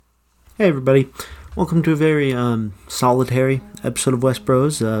Hey everybody, welcome to a very solitary episode of West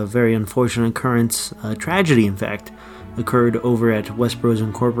Bros. A very unfortunate occurrence, tragedy in fact, occurred over at West Bros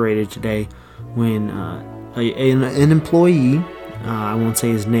Incorporated today when an employee, I won't say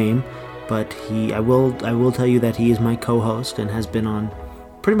his name, but I will tell you that he is my co-host and has been on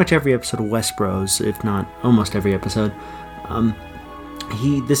pretty much every episode of West Bros, if not almost every episode.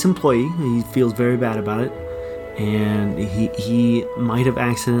 This employee, he feels very bad about it, and he might have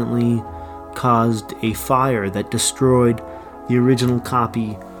accidentally caused a fire that destroyed the original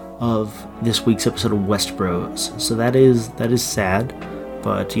copy of this week's episode of West Bros. So that is sad,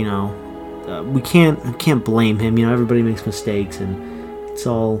 but we can't blame him. Everybody makes mistakes, and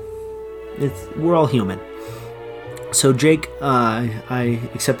we're all human. So Jake, I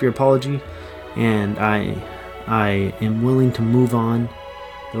accept your apology, and I am willing to move on.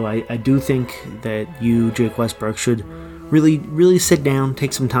 Though I do think that you, Jake Westbrook, should really sit down,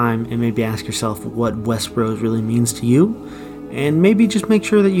 take some time, and maybe ask yourself what West Bros really means to you, and maybe just make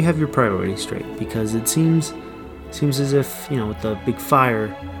sure that you have your priorities straight, because it seems as if, with the big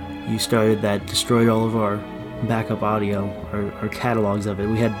fire you started that destroyed all of our backup audio, our catalogs of it.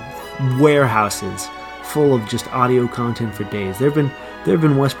 We had warehouses full of just audio content for days. There have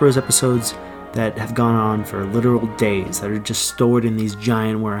been West Bros episodes that have gone on for literal days that are just stored in these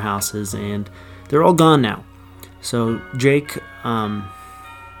giant warehouses, and they're all gone now. So Jake,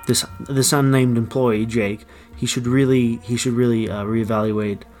 this unnamed employee, Jake, he should really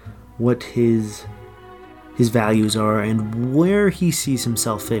reevaluate what his values are and where he sees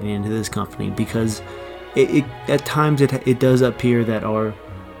himself fitting into this company, because it at times it does appear that our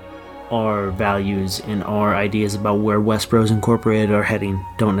values and our ideas about where West Bros Incorporated are heading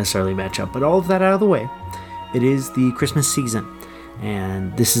don't necessarily match up. But all of that out of the way, it is the Christmas season,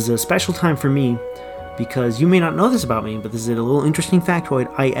 and this is a special time for me because you may not know this about me, but this is a little interesting factoid.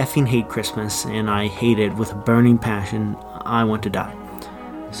 I effing hate Christmas, and I hate it with a burning passion. I want to die.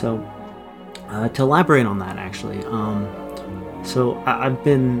 So, to elaborate on that, actually,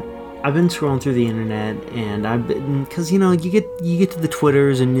 I've been scrolling through the internet, and because you get to the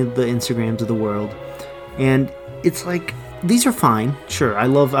Twitters and the Instagrams of the world, and it's like, these are fine. Sure, I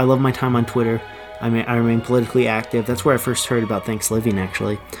love my time on Twitter. I remain politically active. That's where I first heard about Thanksgiving,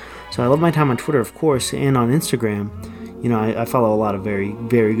 actually. So I love my time on Twitter, of course, and on Instagram. I follow a lot of very,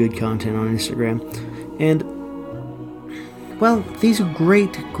 very good content on Instagram, and well, these are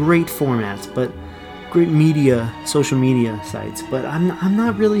great formats, but great social media sites, but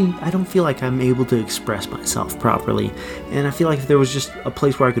I don't feel like I'm able to express myself properly, and I feel like if there was just a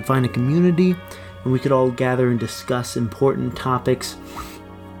place where I could find a community and we could all gather and discuss important topics,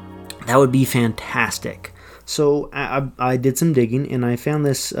 that would be fantastic. So I did some digging, and I found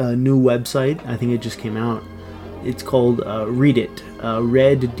this new website. I think it just came out. It's called Reddit,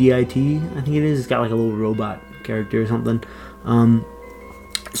 Reddit, I think it is. It's got like a little robot character or something.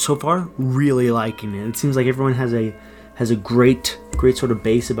 So far, really liking it. It seems like everyone has a great sort of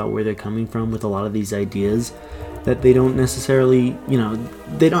base about where they're coming from with a lot of these ideas, that they don't necessarily,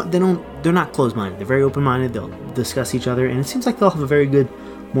 they're not closed-minded. They're very open-minded. They'll discuss each other, and it seems like they'll have a very good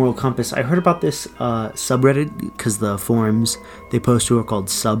moral compass. I heard about this subreddit, because the forums they post to are called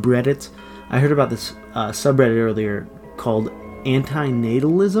subreddits. I heard about this subreddit earlier called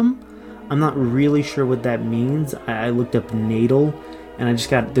antinatalism. I'm not really sure what that means. I looked up natal, and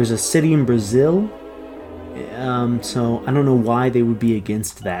there's a city in Brazil, so I don't know why they would be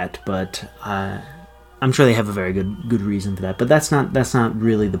against that, but I'm sure they have a very good reason for that, but that's not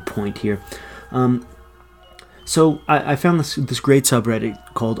really the point here. So I found this great subreddit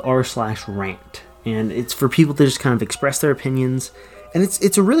called r/rant, and it's for people to just kind of express their opinions, and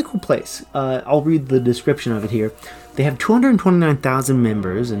it's a really cool place. I'll read the description of it here. They have 229,000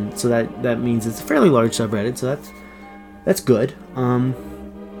 members, and so that means it's a fairly large subreddit, so that's good.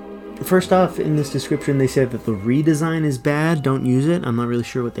 First off, in this description, they said that the redesign is bad. Don't use it. I'm not really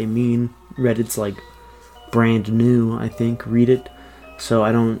sure what they mean. Reddit's like brand new, I think. Read it. So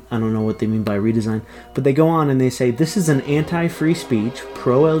I don't know what they mean by redesign. But they go on and they say, this is an anti-free speech,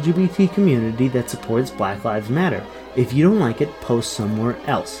 pro-LGBT community that supports Black Lives Matter. If you don't like it, post somewhere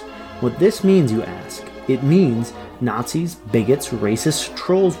else. What this means, you ask? It means Nazis, bigots, racists,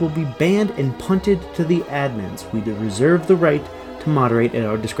 trolls will be banned and punted to the admins. We reserve the right to moderate at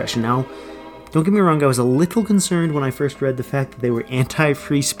our discretion. Now, don't get me wrong, I was a little concerned when I first read the fact that they were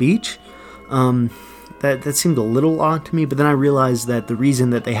anti-free speech. That seemed a little odd to me, but then I realized that the reason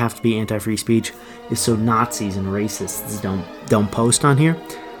that they have to be anti-free speech is so Nazis and racists don't post on here,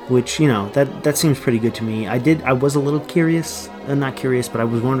 which, that seems pretty good to me. I was a little curious, not curious, but I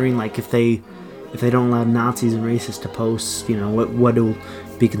was wondering, like, if they don't allow Nazis and racists to post, what will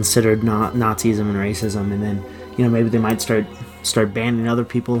be considered Nazism and racism, and then maybe they might start banning other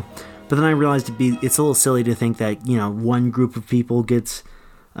people. But then I realized it's a little silly to think that one group of people gets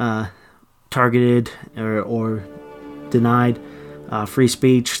targeted or denied free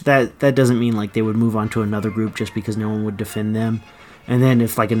speech. That doesn't mean like they would move on to another group just because no one would defend them. And then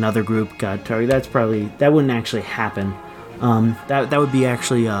if like another group got targeted, that wouldn't actually happen. That would be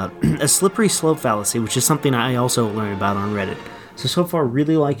actually a slippery slope fallacy, which is something I also learned about on Reddit. So far,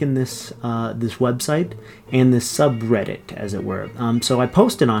 really liking this website and this subreddit, as it were. So I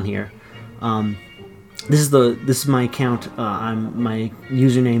posted on here. This is my account. My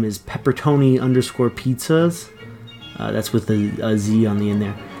username is peppertoni_pizzas. That's with a Z on the end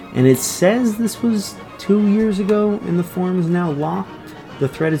there. And it says this was 2 years ago, and the forum is now locked. The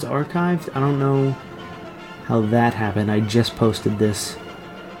thread is archived. I don't know how that happened. I just posted this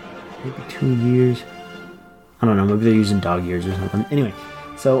maybe 2 years. I don't know. Maybe they're using dog years or something. Anyway,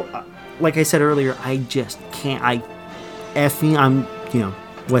 so like I said earlier, I just can't. I'm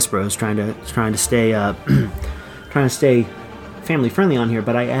Westboro's trying to stay trying to stay family friendly on here,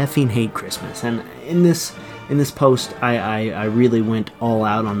 but I effing hate Christmas. And in this post, I really went all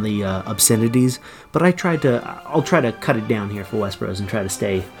out on the obscenities, but I'll try to cut it down here for Westboro's and try to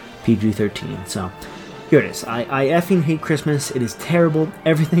stay PG-13. So here it is. I effing hate Christmas. It is terrible.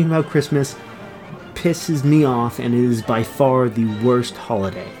 Everything about Christmas pisses me off, and it is by far the worst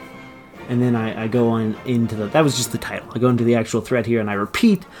holiday. And then I go on into that was just the title. I go into the actual thread here, and I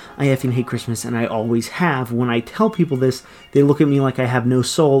repeat, I effing hate Christmas, and I always have. When I tell people this, they look at me like I have no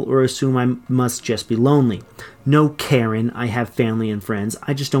soul or assume I must just be lonely. No, Karen, I have family and friends.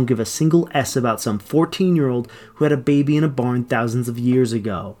 I just don't give a single S about some 14-year-old who had a baby in a barn thousands of years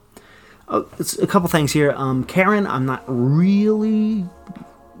ago. It's a couple things here. Karen, I'm not really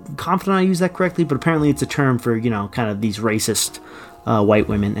confident I use that correctly, but apparently it's a term for, kind of these racist white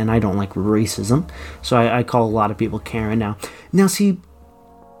women, and I don't like racism, so I call a lot of people Karen now. Now, see,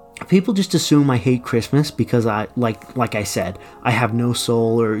 people just assume I hate Christmas because I, like I said, I have no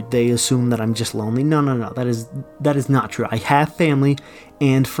soul, or they assume that I'm just lonely. No, that is not true. I have family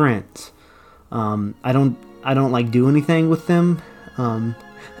and friends. I don't like do anything with them.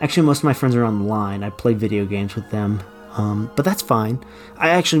 Actually, most of my friends are online. I play video games with them. But that's fine. I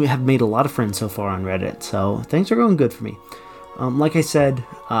actually have made a lot of friends so far on Reddit, so things are going good for me. Like I said,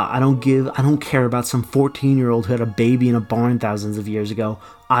 I don't care about some 14-year-old who had a baby in a barn thousands of years ago.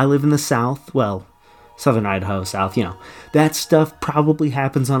 I live in the South, well, Southern Idaho, South, That stuff probably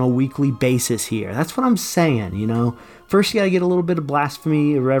happens on a weekly basis here. That's what I'm saying, First, you gotta get a little bit of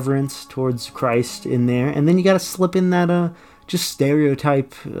blasphemy, irreverence towards Christ in there, and then you gotta slip in that, just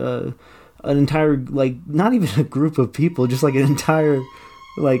stereotype, an entire, not even a group of people, just like an entire,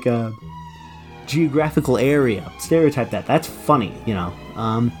 geographical area. Stereotype that. That's funny,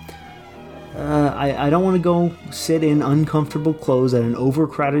 I don't want to go sit in uncomfortable clothes at an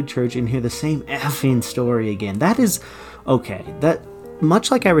overcrowded church and hear the same effing story again. That is okay. That,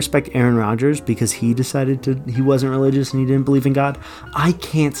 much like I respect Aaron Rodgers because he wasn't religious and he didn't believe in God, I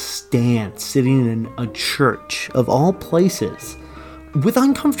can't stand sitting in a church of all places with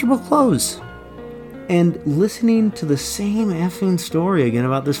uncomfortable clothes and listening to the same effing story again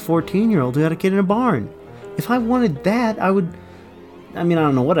about this 14-year-old who had a kid in a barn. If I wanted that, I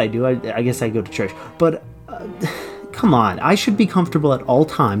don't know what I do. I guess I go to church. But, come on. I should be comfortable at all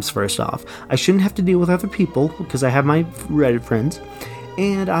times, first off. I shouldn't have to deal with other people because I have my Reddit friends.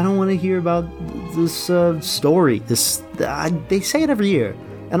 And I don't want to hear about this story. They say it every year.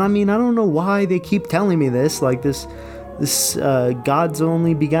 And I don't know why they keep telling me this. Like this God's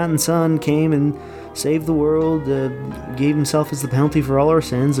only begotten Son came and saved the world, gave himself as the penalty for all our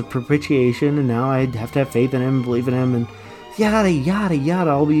sins of propitiation, and now I have to have faith in him and believe in him, and yada, yada, yada,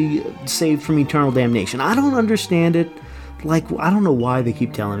 I'll be saved from eternal damnation. I don't understand it. I don't know why they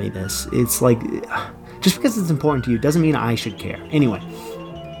keep telling me this. It's just because it's important to you doesn't mean I should care. Anyway,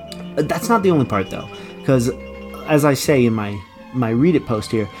 that's not the only part, though, because as I say in my Read It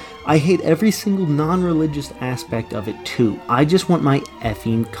post here, I hate every single non-religious aspect of it too. I just want my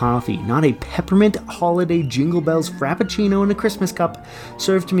effing coffee, not a peppermint holiday jingle bells frappuccino in a Christmas cup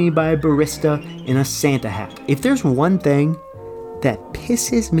served to me by a barista in a Santa hat. If there's one thing that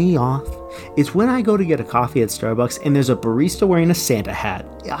pisses me off, it's when I go to get a coffee at Starbucks and there's a barista wearing a Santa hat.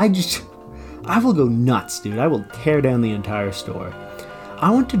 I will go nuts, dude. I will tear down the entire store. I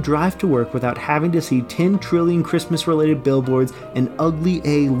want to drive to work without having to see 10 trillion Christmas-related billboards and ugly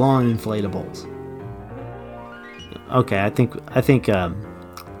A lawn inflatables. Okay, I think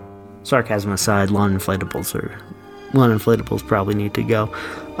sarcasm aside, lawn inflatables probably need to go.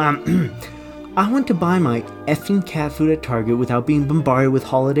 I want to buy my effing cat food at Target without being bombarded with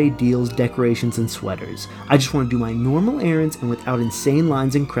holiday deals, decorations, and sweaters. I just want to do my normal errands and without insane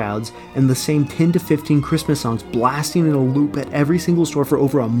lines and crowds and the same 10 to 15 Christmas songs blasting in a loop at every single store for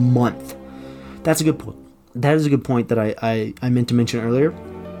over a month. That's a good point. That is a good point that I meant to mention earlier.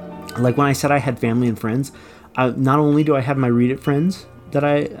 Like when I said I had family and friends, not only do I have my Read It friends that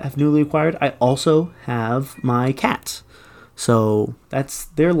I have newly acquired, I also have my cats. So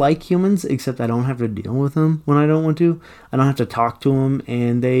they're like humans, except I don't have to deal with them when I don't want to. I don't have to talk to them,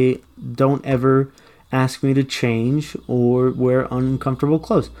 and they don't ever ask me to change or wear uncomfortable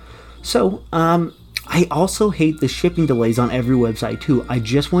clothes. So, I also hate the shipping delays on every website too. I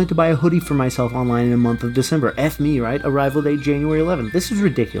just wanted to buy a hoodie for myself online in the month of December. F me, right? Arrival date January 11th. This is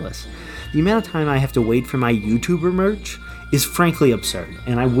ridiculous. The amount of time I have to wait for my YouTuber merch is frankly absurd,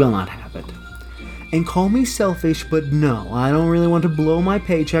 and I will not have it. And call me selfish, but no, I don't really want to blow my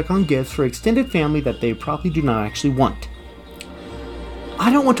paycheck on gifts for extended family that they probably do not actually want. I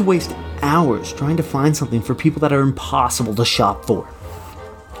don't want to waste hours trying to find something for people that are impossible to shop for.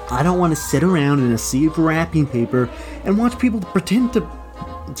 I don't want to sit around in a sea of wrapping paper and watch people pretend to...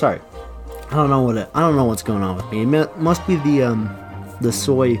 Sorry, I don't know what's going on with me. It must be the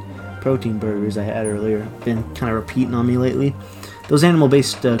soy protein burgers I had earlier. Been kind of repeating on me lately. Those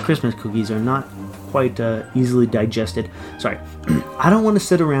animal-based Christmas cookies are not quite easily digested. Sorry. I don't want to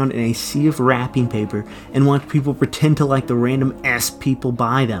sit around in a sea of wrapping paper and watch people pretend to like the random people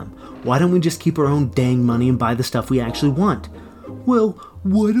buy them. Why don't we just keep our own dang money and buy the stuff we actually want? Well,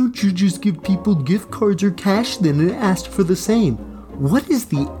 why don't you just give people gift cards or cash then and ask for the same? What is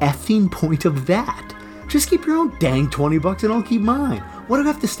the effing point of that? Just keep your own dang $20 and I'll keep mine. Why do I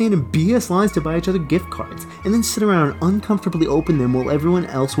have to stand in BS lines to buy each other gift cards and then sit around and uncomfortably open them while everyone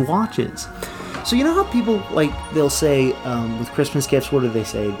else watches? So you know how people, they'll say with Christmas gifts, what do they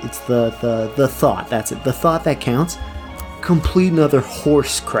say? It's the thought, that's it. The thought that counts. Complete and utter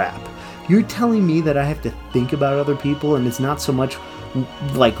horse crap. You're telling me that I have to think about other people and it's not so much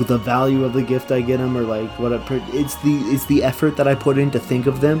like the value of the gift I get them or like what it's the effort that I put in to think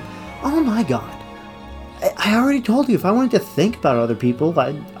of them. Oh my god. I already told you, if I wanted to think about other people,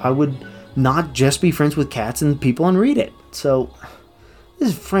 I would not just be friends with cats and people and read it. So, this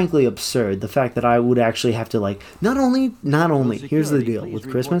is frankly absurd, the fact that I would actually have to, not only, here's the deal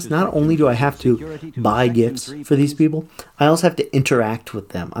with Christmas, not only do I have to buy gifts for these people, I also have to interact with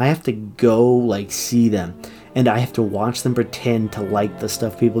them. I have to go, see them, and I have to watch them pretend to like the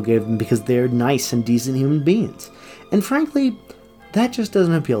stuff people gave them because they're nice and decent human beings. And frankly, that just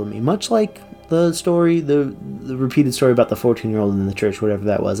doesn't appeal to me, much like the story, the repeated story about the 14-year-old in the church, whatever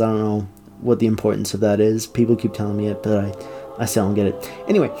that was. I don't know what the importance of that is. People keep telling me it, but I still don't get it.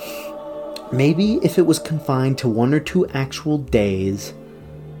 Anyway, maybe if it was confined to 1 or 2 actual days,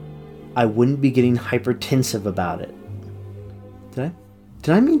 I wouldn't be getting hypertensive about it. Did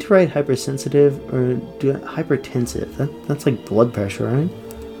I mean to write hypersensitive or hypertensive? That's like blood pressure, right?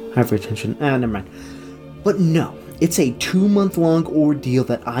 Hypertension. Never mind. But no, it's a 2-month-long ordeal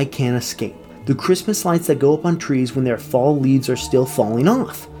that I can't escape. The Christmas lights that go up on trees when their fall leaves are still falling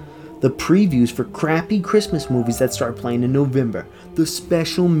off. The previews for crappy Christmas movies that start playing in November. The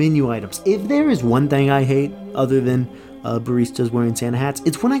special menu items. If there is one thing I hate, other than baristas wearing Santa hats,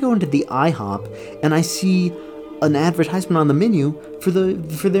 it's when I go into the IHOP and I see an advertisement on the menu for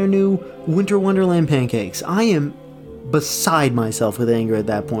their new Winter Wonderland pancakes. I am beside myself with anger at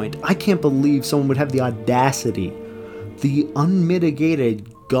that point. I can't believe someone would have the audacity, the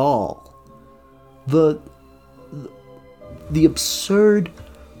unmitigated gall, the absurd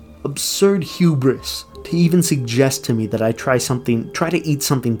hubris to even suggest to me that I try to eat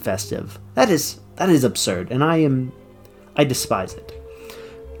something festive. That is absurd, and I despise it.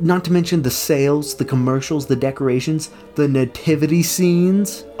 Not to mention the sales, the commercials, the decorations, the nativity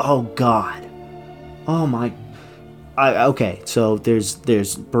scenes. Oh god. Oh my. Okay, so there's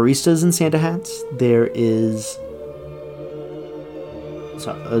baristas in Santa hats. There is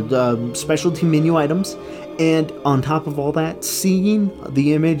specialty menu items, and on top of all that, seeing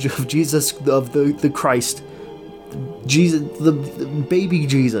the image of Jesus, of the Christ, Jesus, the baby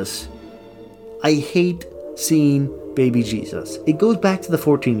Jesus. I hate seeing baby Jesus. It goes back to the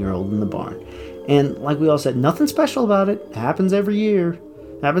 14-year-old in the barn, and like we all said, nothing special about it. It happens every year,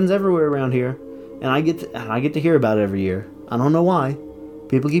 happens everywhere around here, and I get to hear about it every year. I don't know why.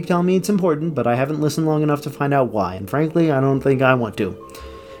 People keep telling me it's important, but I haven't listened long enough to find out why, and frankly, I don't think I want to.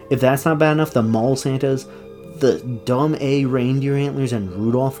 If that's not bad enough, the mall Santas, the dumb A reindeer antlers and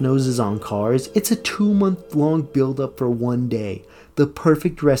Rudolph noses on cars, it's a 2-month-long build-up for one day. The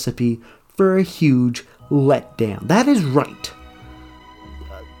perfect recipe for a huge letdown. That is right.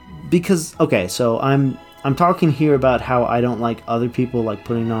 because okay, so I'm talking here about how I don't like other people like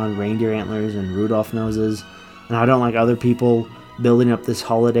putting on reindeer antlers and Rudolph noses, and I don't like other people building up this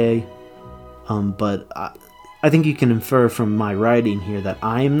holiday. But I think you can infer from my writing here that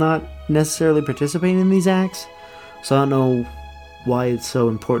I am not necessarily participating in these acts. So I don't know why it's so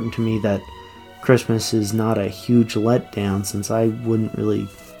important to me that Christmas is not a huge letdown, since I wouldn't really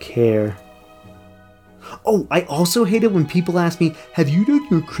care. Oh, I also hate it when people ask me, have you done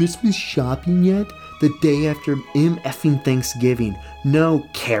your Christmas shopping yet? The day after effing Thanksgiving. No,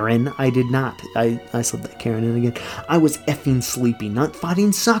 Karen, I did not. I slipped that Karen in again. I was effing sleeping, not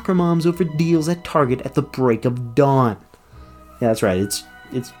fighting soccer moms over deals at Target at the break of dawn. Yeah, that's right.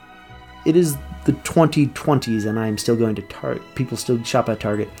 It is the 2020s, and I am still going to Target. People still shop at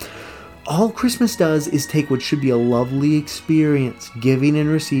Target. All Christmas does is take what should be a lovely experience, giving and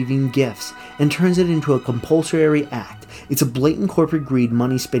receiving gifts, and turns it into a compulsory act. It's a blatant corporate greed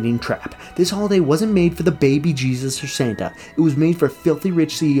money-spending trap. This holiday wasn't made for the baby Jesus or Santa. It was made for filthy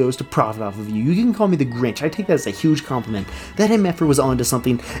rich CEOs to profit off of you. You can call me the Grinch. I take that as a huge compliment. That MFer was onto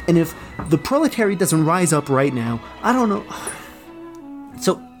something, and if the proletariat doesn't rise up right now, I don't know.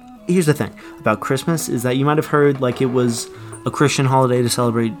 So, here's the thing about Christmas, is that you might have heard like it was a Christian holiday to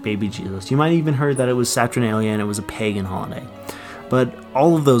celebrate baby Jesus. You might even heard that it was Saturnalia and it was a pagan holiday. But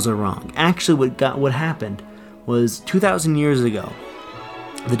all of those are wrong. Actually, what happened was 2,000 years ago,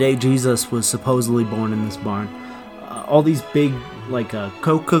 the day Jesus was supposedly born in this barn, all these big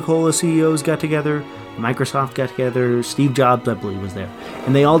Coca-Cola CEOs got together, Microsoft got together, Steve Jobs, I believe, was there.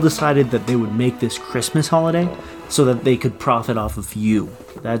 And they all decided that they would make this Christmas holiday so that they could profit off of you.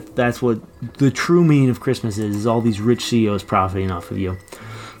 That's what the true meaning of Christmas is all these rich CEOs profiting off of you.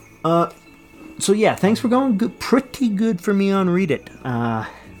 So yeah, thanks for going pretty good for me on Read It.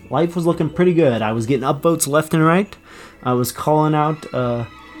 Life was looking pretty good. I was getting upvotes left and right. I was calling out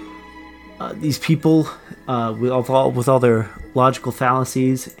these people with all their logical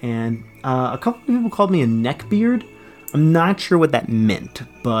fallacies, and a couple of people called me a neckbeard. I'm not sure what that meant,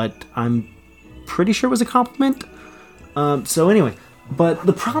 but I'm pretty sure it was a compliment. So anyway, but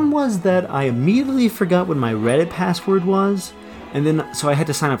the problem was that I immediately forgot what my Reddit password was, and then so I had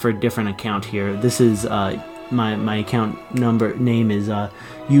to sign up for a different account here. This is my account name is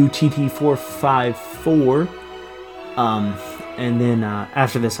UTT454. And then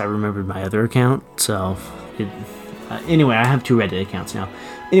after this, I remembered my other account. So anyway, I have two Reddit accounts now.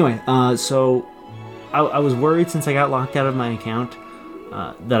 Anyway, so I was worried since I got locked out of my account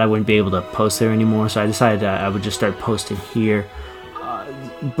that I wouldn't be able to post there anymore. So I decided I would just start posting here.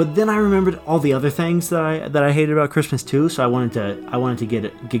 But then I remembered all the other things that I hated about Christmas too. So I wanted to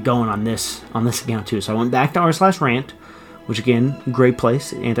get going on this account too. So I went back to r/rant, which again, great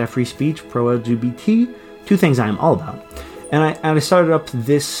place, anti-free speech, pro-LGBT, two things I am all about. And I started up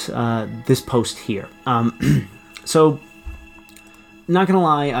this post here. So not gonna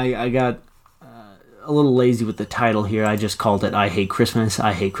lie, I got a little lazy with the title here. I just called it "I Hate Christmas."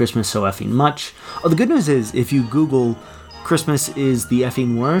 I hate Christmas so effing much. Oh, the good news is if you Google Christmas is the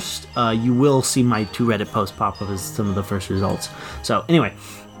effing worst, you will see my two Reddit posts pop up as some of the first results. So anyway,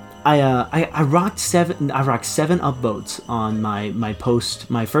 I rocked seven upvotes on my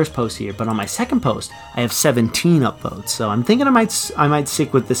first post here, but on my second post I have 17 upvotes. So I'm thinking I might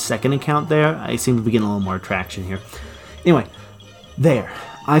stick with the second account there. I seem to be getting a little more traction here. Anyway, there,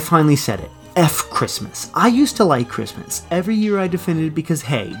 I finally said it. F Christmas. I used to like Christmas. Every year I defended it because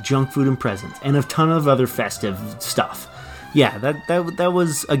hey, junk food and presents, and a ton of other festive stuff. Yeah, that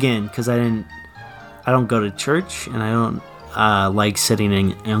was, again, because I don't go to church, and I don't like sitting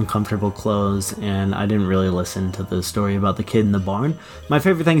in uncomfortable clothes, and I didn't really listen to the story about the kid in the barn. My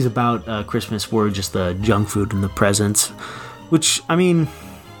favorite things about Christmas were just the junk food and the presents, which, I mean,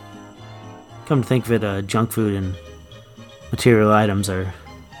 come to think of it, junk food and material items are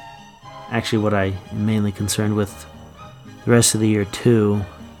actually what I'm mainly concerned with the rest of the year, too.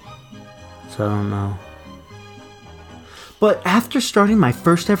 So I don't know. But after starting my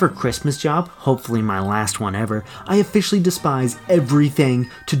first ever Christmas job, hopefully my last one ever, I officially despise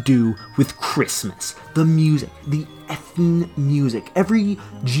everything to do with Christmas. The music, the effing music. Every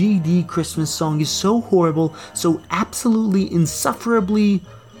GD Christmas song is so horrible, so absolutely insufferably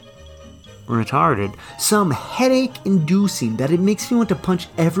retarded, some headache-inducing that it makes me want to punch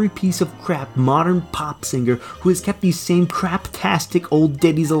every piece of crap modern pop singer who has kept these same crap-tastic old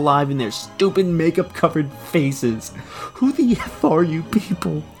ditties alive in their stupid makeup-covered faces. Who the F are you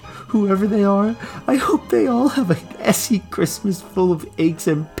people? Whoever they are, I hope they all have an essy Christmas full of aches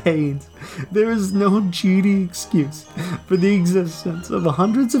and pains. There is no GD excuse for the existence of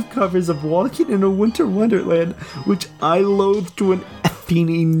hundreds of covers of Walking in a Winter Wonderland, which I loathe to an effing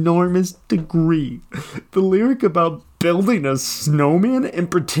enormous degree. The lyric about building a snowman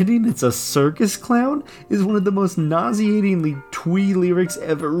and pretending it's a circus clown is one of the most nauseatingly twee lyrics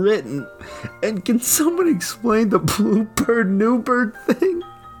ever written. And can someone explain the blue bird, new bird thing?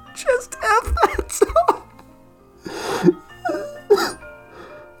 Just F that song.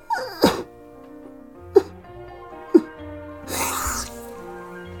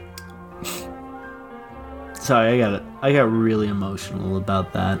 Sorry, I got really emotional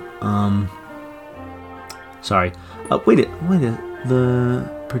about that. Sorry. Wait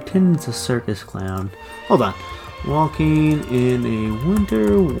the pretend it's a circus clown. Hold on. Walking in a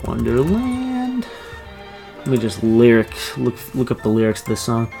winter wonderland. Let me just look up the lyrics to this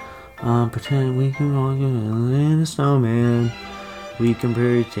song. Pretend we can walk in a snowman. We can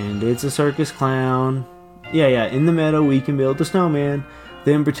pretend it's a circus clown. Yeah. In the meadow we can build a snowman.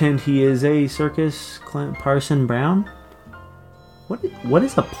 Then pretend he is a circus clown. Parson Brown? What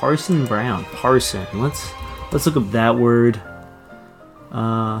is a Parson Brown? Parson. Let's look up that word.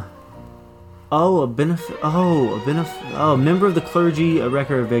 A member of the clergy, a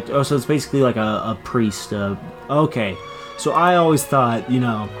wrecker, a victim. Oh, so it's basically like a priest. Okay. So I always thought,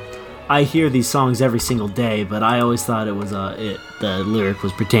 I hear these songs every single day, but I always thought it was the lyric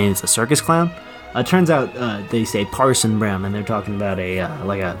was pertaining to a circus clown. Turns out they say Parson Brown, and they're talking about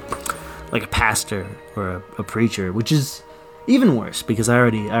like a pastor or a preacher, which is even worse because I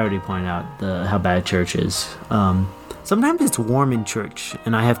already pointed out how bad church is. Sometimes it's warm in church,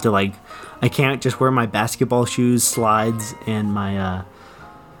 and I have to I can't just wear my basketball shoes, slides, and my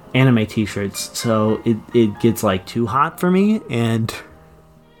anime t-shirts, so it gets too hot for me. And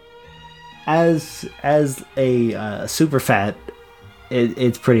as a super fat,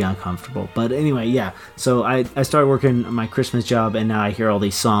 it's pretty uncomfortable. But anyway, yeah. So I started working my Christmas job, and now I hear all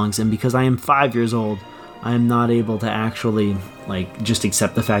these songs. And because I am 5 years old, I am not able to actually just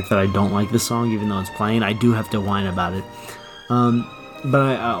accept the fact that I don't like this song, even though it's playing. I do have to whine about it.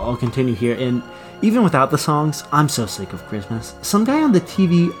 But I'll continue here. And even without the songs, I'm so sick of Christmas. Some guy on the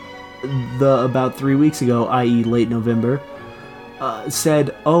TV about 3 weeks ago, i.e. late November,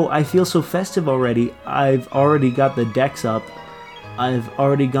 said, "Oh, I feel so festive already. I've already got the decks up. I've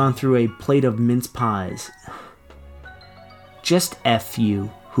already gone through a plate of mince pies." Just F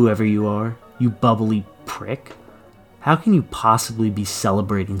you, whoever you are, you bubbly prick. How can you possibly be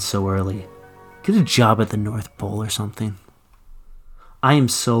celebrating so early? Get a job at the North Pole or something. I am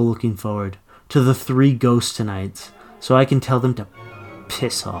so looking forward to the 3 ghost nights so I can tell them to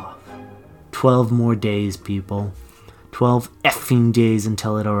piss off. 12 more days, people. 12 effing days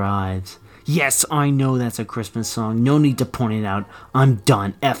until it arrives. Yes, I know that's a Christmas song. No need to point it out. I'm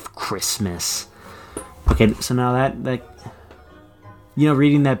done. F Christmas. Okay, so now that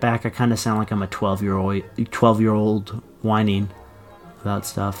reading that back, I kind of sound like I'm a 12-year-old whining about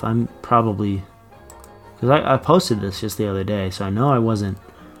stuff. I'm probably, because I posted this just the other day, so I know I wasn't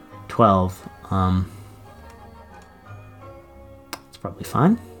 12. It's probably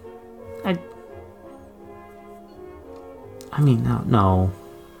fine. I mean, no.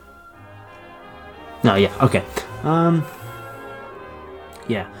 No, yeah, okay.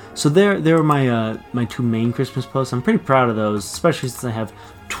 Yeah. So there are my 2 main Christmas posts. I'm pretty proud of those, especially since I have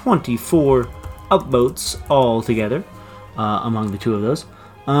 24 upvotes all together among the 2 of those.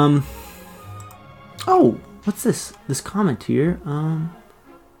 Oh, what's this? This comment here.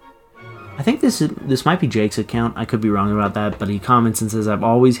 I think this might be Jake's account. I could be wrong about that, but he comments and says, "I've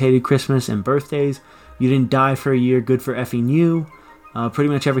always hated Christmas and birthdays. You didn't die for a year. Good for effing you. Pretty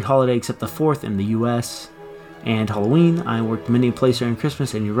much every holiday except the 4th in the U.S. and Halloween. I worked many places during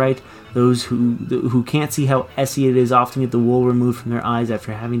Christmas, and you're right. Those who can't see how essy it is often get the wool removed from their eyes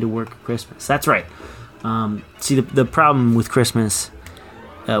after having to work Christmas." That's right. See, the problem with Christmas,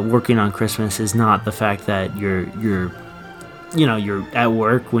 working on Christmas, is not the fact that you're at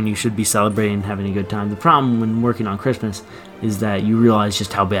work when you should be celebrating and having a good time. The problem when working on Christmas is that you realize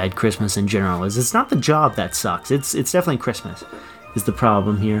just how bad Christmas in general is. It's not the job that sucks. It's definitely Christmas is the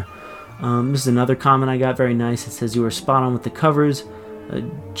problem here. This is another comment I got, very nice. It says, "You were spot on with the covers.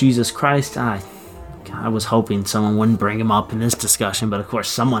 Jesus Christ." I was hoping someone wouldn't bring him up in this discussion, but of course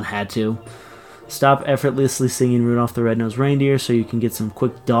someone had to. "Stop effortlessly singing Rudolph the Red-Nosed Reindeer so you can get some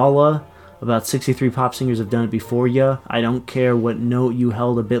quick dollar. About 63 pop singers have done it before ya. I don't care what note you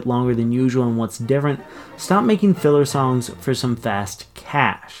held a bit longer than usual and what's different. Stop making filler songs for some fast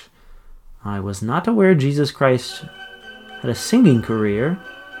cash." I was not aware Jesus Christ had a singing career,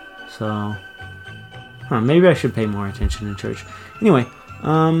 so maybe I should pay more attention in church. Anyway,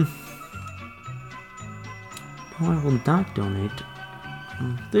 no, I will not donate.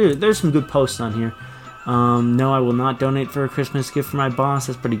 There's some good posts on here. No, I will not donate for a Christmas gift for my boss.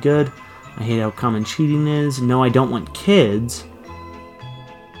 That's pretty good. I hate how common cheating is. No, I don't want kids.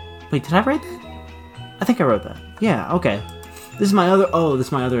 Wait, did I write that? I think I wrote that. Yeah, okay. This is my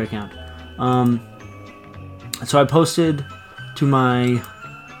other account. So I posted to my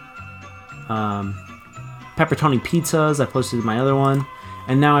pepperoni pizzas. I posted to my other one.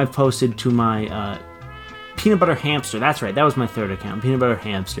 And now I've posted to my peanut butter hamster. That's right. That was my third account. Peanut butter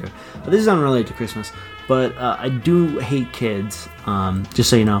hamster. This is unrelated to Christmas. But I do hate kids. Just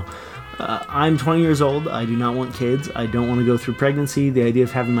so you know. I'm 20 years old. I do not want kids. I don't want to go through pregnancy. The idea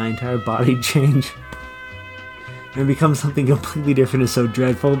of having my entire body change and become something completely different is so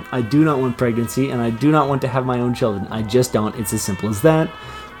dreadful. I do not want pregnancy, and I do not want to have my own children. I just don't. It's as simple as that.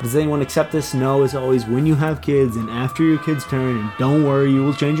 But does anyone accept this? No, as always, when you have kids and after your kids turn, and don't worry, you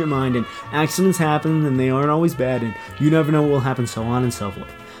will change your mind, and accidents happen, and they aren't always bad, and you never know what will happen, so on and so forth.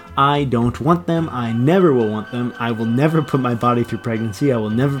 I don't want them. I never will want them. I will never put my body through pregnancy. I will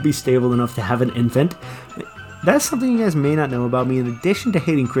never be stable enough to have an infant. That's something you guys may not know about me. In addition to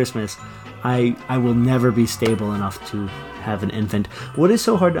hating Christmas, I will never be stable enough to have an infant. What is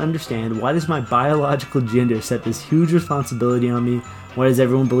so hard to understand? Why does my biological gender set this huge responsibility on me? Why does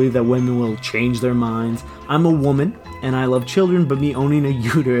everyone believe that women will change their minds? I'm a woman, and I love children, but me owning a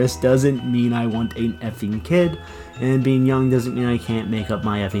uterus doesn't mean I want an effing kid. And being young doesn't mean I can't make up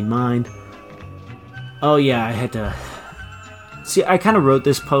my effing mind. Oh yeah, I had to... See, I kind of wrote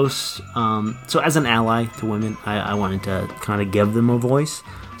this post, so as an ally to women, I wanted to kind of give them a voice.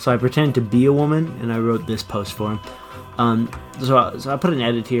 So I pretended to be a woman, and I wrote this post for them. So I put an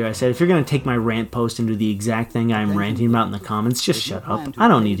edit here. I said, if you're going to take my rant post into the exact thing I'm ranting about in the comments, just shut up. I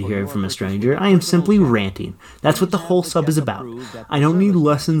don't need to hear it from a stranger. I am simply ranting. That's what the whole sub is about. I don't need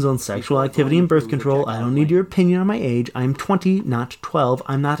lessons on sexual activity and birth control. I don't need your opinion on my age. I'm 20, not 12.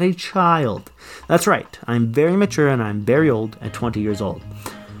 I'm not a child. That's right. I'm very mature and I'm very old at 20 years old.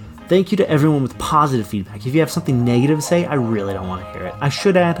 Thank you to everyone with positive feedback. If you have something negative to say, I really don't want to hear it. I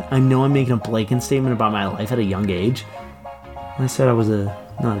should add, I know I'm making a blatant statement about my life at a young age. I said I was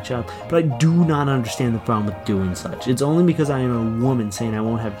not a child, but I do not understand the problem with doing such. It's only because I am a woman saying I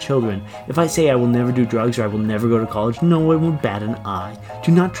won't have children. If I say I will never do drugs or I will never go to college, no one would bat an eye.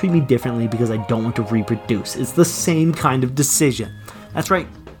 Do not treat me differently because I don't want to reproduce. It's the same kind of decision. That's right.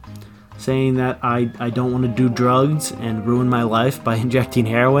 Saying that I don't want to do drugs and ruin my life by injecting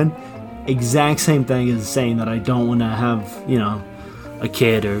heroin, exact same thing as saying that I don't want to have, a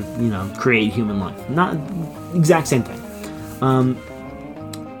kid or, create human life. Not exact same thing. Like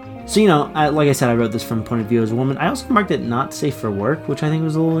I said, I wrote this from the point of view as a woman. I also marked it not safe for work, which I think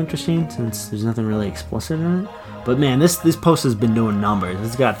was a little interesting since there's nothing really explicit in it. But man, this post has been doing numbers.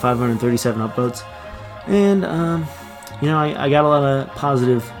 It's got 537 upvotes. And, I got a lot of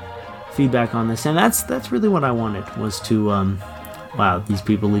positive feedback on this. And that's really what I wanted was to, wow, these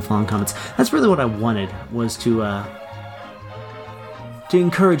people leave long comments. That's really what I wanted was to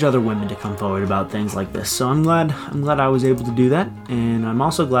encourage other women to come forward about things like this. So I'm glad I was able to do that, and I'm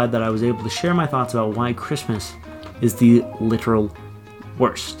also glad that I was able to share my thoughts about why Christmas is the literal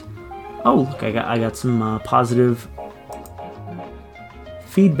worst. Oh, look, I got some positive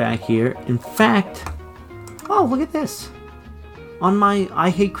feedback here. In fact, oh, look at this. On my I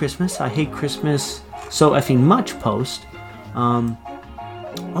hate Christmas so effing much post,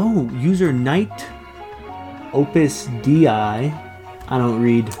 user Night Opus Di, I don't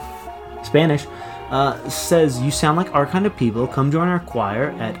read Spanish, says, you sound like our kind of people. Come join our choir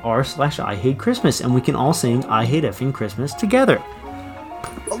at r/I hate Christmas, and we can all sing I hate effing Christmas together.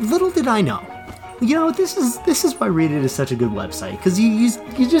 Little did I know. This is why Reddit is such a good website, because you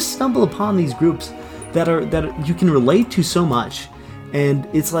just stumble upon these groups that you can relate to so much, and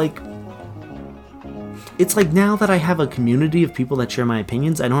it's like now that I have a community of people that share my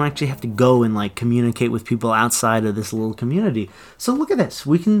opinions, I don't actually have to go and communicate with people outside of this little community. So look at this.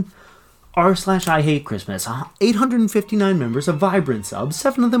 We can r/I hate Christmas. 859 members, a vibrant sub.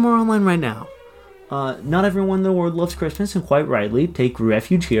 7 of them are online right now. Not everyone in the world loves Christmas, and quite rightly, take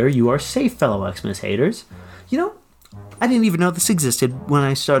refuge here. You are safe, fellow Xmas haters. I didn't even know this existed when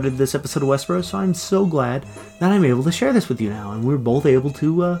I started this episode of Westeros, so I'm so glad that I'm able to share this with you now, and we're both able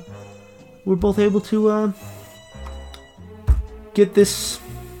to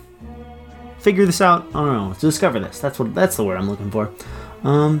figure this out. I don't know, to discover this. That's the word I'm looking for.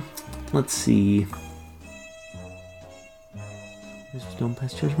 Let's see. Don't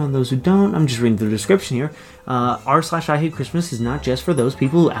pass judgment on those who don't. I'm just reading through the description here. r/I hate Christmas is not just for those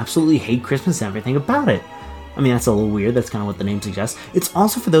people who absolutely hate Christmas and everything about it. I mean, that's a little weird. That's kind of what the name suggests. It's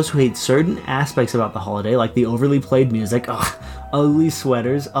also for those who hate certain aspects about the holiday, like the overly played music, ugly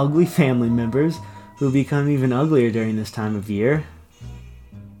sweaters, ugly family members, who become even uglier during this time of year.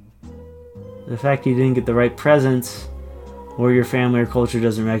 The fact you didn't get the right presents, or your family or culture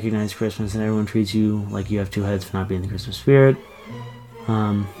doesn't recognize Christmas and everyone treats you like you have two heads for not being the Christmas spirit.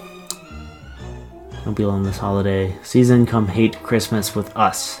 Don't be alone this holiday season. Come hate Christmas with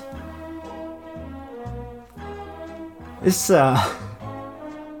us. This sounds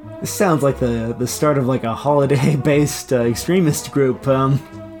like the start of like a holiday-based extremist group. I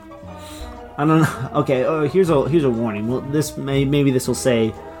don't know. Okay, here's a warning. Well, maybe this will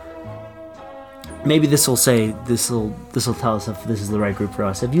tell us if this is the right group for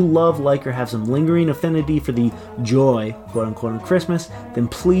us. If you love, like, or have some lingering affinity for the joy, quote unquote, of Christmas, then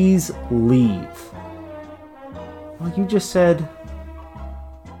please leave. Well, you just said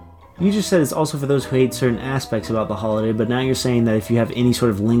it's also for those who hate certain aspects about the holiday, but now you're saying that if you have any sort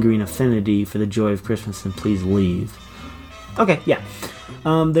of lingering affinity for the joy of Christmas, then please leave. Okay, yeah.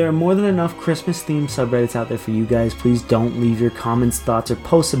 There are more than enough Christmas-themed subreddits out there for you guys. Please don't leave your comments, thoughts, or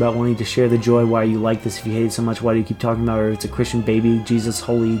posts about wanting to share the joy. Why you like this? If you hate it so much, why do you keep talking about it? Or it's a Christian baby, Jesus,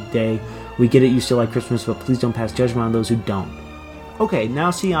 holy day. We get it, you still like Christmas, but please don't pass judgment on those who don't. Okay, now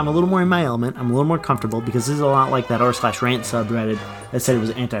see, I'm a little more in my element. I'm a little more comfortable because this is a lot like that r/rant subreddit that said it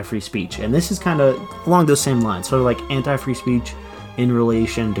was anti-free speech. And this is kind of along those same lines, sort of like anti-free speech in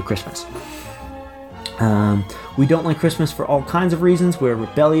relation to Christmas. We don't like Christmas for all kinds of reasons. We're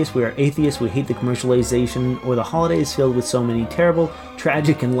rebellious, we are atheists, we hate the commercialization or the holidays filled with so many terrible,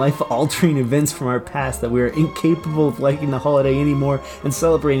 tragic, and life-altering events from our past that we are incapable of liking the holiday anymore, and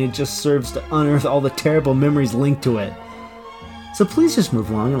celebrating it just serves to unearth all the terrible memories linked to it. So please just move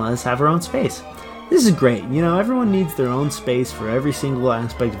along and let us have our own space. This is great. You know, everyone needs their own space for every single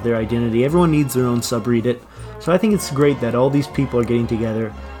aspect of their identity. Everyone needs their own subreddit. So I think it's great that all these people are getting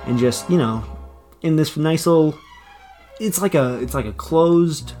together and just, you know, in this nice little, it's like a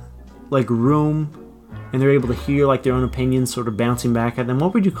closed like room, and they're able to hear like their own opinions sort of bouncing back at them.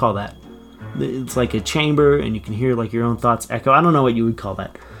 What would you call that? It's like a chamber, and you can hear like your own thoughts echo. I don't know what you would call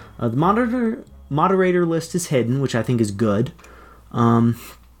that. The moderator list is hidden, which I think is good.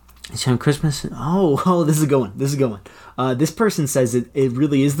 It's on Christmas. Oh, this is a good one. This person says it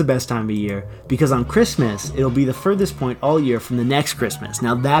really is the best time of year because on Christmas it'll be the furthest point all year from the next Christmas.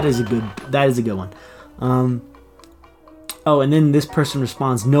 Now that is a good one. And then this person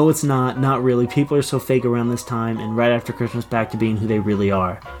responds, "No, it's not really. People are so fake around this time, and right after Christmas, back to being who they really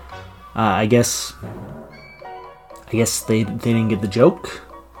are." I guess they didn't get the joke.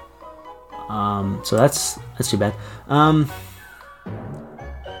 So that's too bad.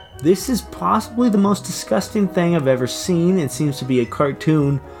 This is possibly the most disgusting thing I've ever seen. It seems to be a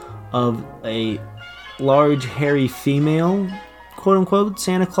cartoon of a large, hairy female, quote-unquote,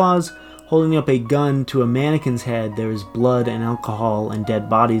 Santa Claus, holding up a gun to a mannequin's head. There is blood and alcohol and dead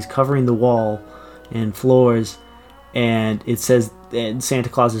bodies covering the wall and floors. And it says that Santa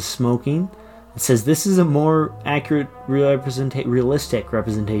Claus is smoking. It says this is a more accurate, realistic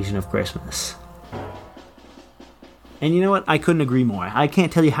representation of Christmas. And you know what? I couldn't agree more. I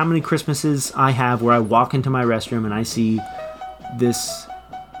can't tell you how many Christmases I have where I walk into my restroom and I see this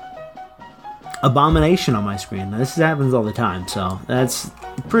abomination on my screen. Now, this happens all the time, so that's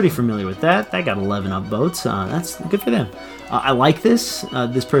pretty familiar with that. That got 11 upvotes. That's good for them. I like this.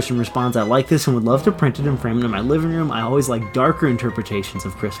 This person responds, "I like this and would love to print it and frame it in my living room. I always like darker interpretations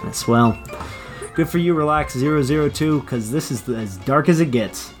of Christmas." Well, good for you, Relax 002, because this is as dark as it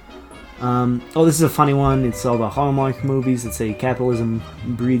gets. This is a funny one. It's all the Hallmark movies that say capitalism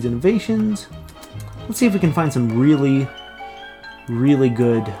breeds innovations. Let's see if we can find some really, really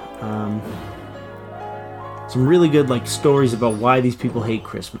good, like stories about why these people hate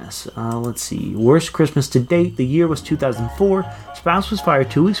Christmas. Let's see. Worst Christmas to date. The year was 2004. Spouse was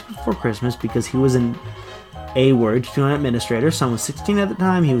fired 2 weeks before Christmas because he was an A-word to an administrator. Son was 16 at the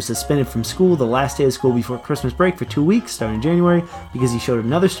time. He was suspended from school the last day of school before Christmas break for 2 weeks, starting in January, because he showed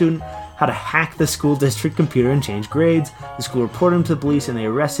another student how to hack the school district computer and change grades. The school reported him to the police, and they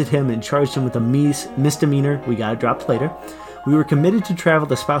arrested him and charged him with a misdemeanor. We got it dropped later. We were committed to travel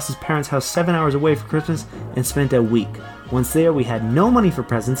to spouse's parents' house 7 hours away for Christmas and spent a week. Once there, we had no money for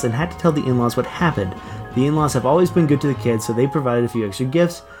presents and had to tell the in-laws what happened. The in-laws have always been good to the kids, so they provided a few extra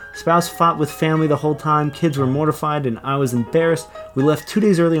gifts. Spouse fought with family the whole time. Kids were mortified and I was embarrassed. We left 2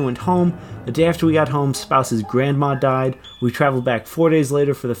 days early and went home. The day after we got home, spouse's grandma died. We traveled back 4 days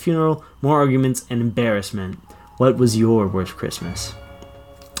later for the funeral. More arguments and embarrassment. What was your worst Christmas?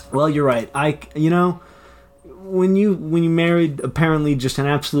 Well, you're right. When you married apparently just an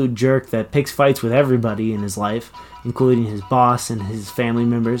absolute jerk that picks fights with everybody in his life, including his boss and his family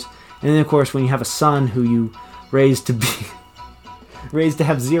members, and then of course when you have a son who you raised to be raised to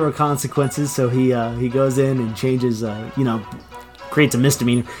have zero consequences, so he goes in and changes, creates a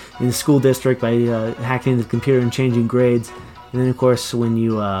misdemeanor in the school district by hacking into the computer and changing grades. And then, of course, when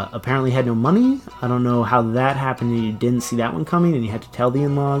you apparently had no money, I don't know how that happened and you didn't see that one coming and you had to tell the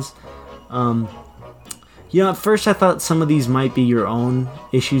in-laws. At first I thought some of these might be your own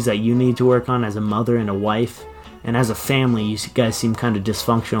issues that you need to work on as a mother and a wife. And as a family, you guys seem kind of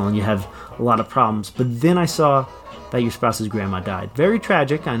dysfunctional and you have a lot of problems. But then I saw that your spouse's grandma died. Very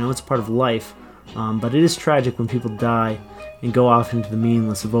tragic. I know it's part of life, but it is tragic when people die and go off into the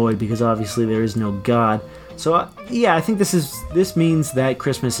meaningless void because obviously there is no God. So I think this means that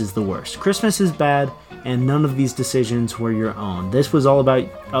Christmas is the worst. Christmas is bad, and none of these decisions were your own. This was all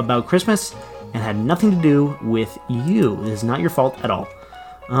about Christmas and had nothing to do with you. This is not your fault at all.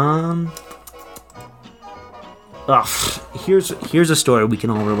 Here's a story we can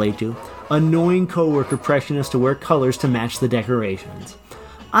all relate to. Annoying coworker pressuring us to wear colors to match the decorations.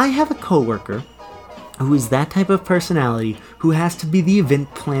 I have a coworker who is that type of personality who has to be the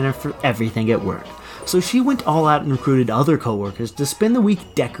event planner for everything at work. So she went all out and recruited other coworkers to spend the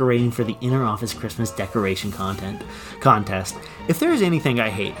week decorating for the inter-office Christmas decoration contest. If there is anything I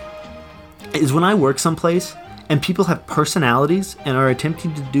hate, is when I work someplace and people have personalities and are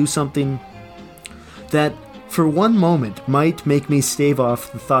attempting to do something that for one moment might make me stave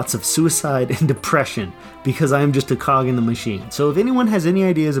off the thoughts of suicide and depression because I am just a cog in the machine. So if anyone has any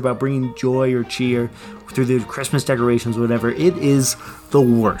ideas about bringing joy or cheer through the Christmas decorations or whatever, it is the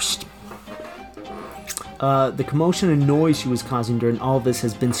worst. The commotion and noise she was causing during all of this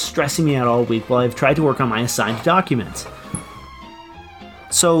has been stressing me out all week while I've tried to work on my assigned documents.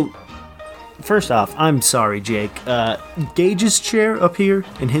 So, first off, I'm sorry, Jake. Gage's chair up here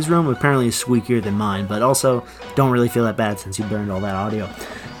in his room apparently is squeakier than mine, but also don't really feel that bad since you burned all that audio.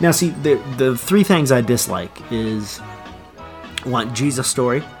 Now, see, the three things I dislike is, one, Jesus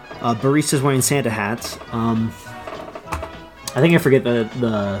story, baristas wearing Santa hats. I think I forget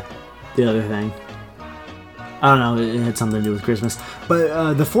the other thing. I don't know, it had something to do with Christmas.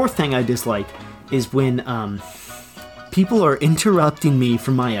 But the fourth thing I dislike is when people are interrupting me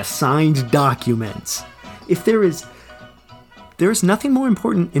from my assigned documents. If there is nothing more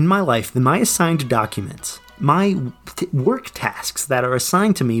important in my life than my assigned documents, my work tasks that are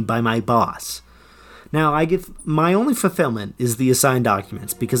assigned to me by my boss. Now, my only fulfillment is the assigned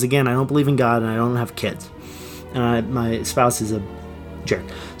documents, because again, I don't believe in God and I don't have kids. My spouse is a jerk.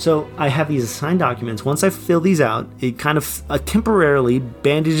 So I have these assigned documents. Once I fill these out, it kind of temporarily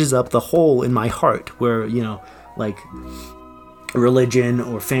bandages up the hole in my heart where, like religion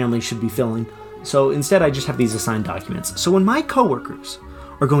or family should be filling. So instead I just have these assigned documents. So when my coworkers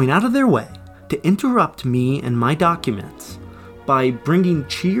are going out of their way to interrupt me and my documents by bringing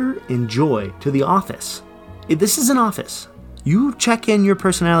cheer and joy to the office, this is an office. You check in your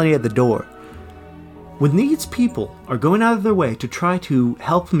personality at the door. When these people are going out of their way to try to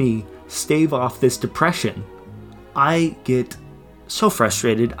help me stave off this depression, I get so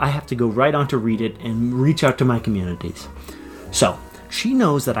frustrated, I have to go right on to read it and reach out to my communities. So, she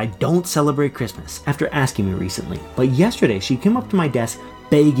knows that I don't celebrate Christmas after asking me recently, but yesterday she came up to my desk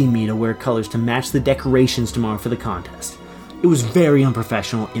begging me to wear colors to match the decorations tomorrow for the contest. It was very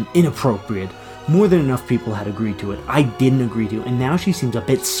unprofessional and inappropriate. More than enough people had agreed to it. I didn't agree to, and now she seems a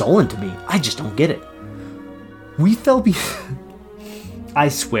bit sullen to me. I just don't get it. We fell behind. I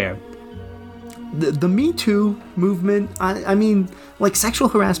swear. The Me Too movement, I mean, like sexual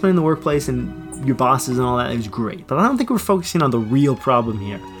harassment in the workplace and your bosses and all that is great, but I don't think we're focusing on the real problem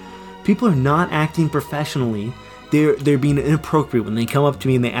here. People are not acting professionally. They're being inappropriate when they come up to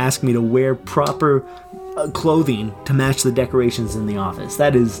me and they ask me to wear proper clothing to match the decorations in the office.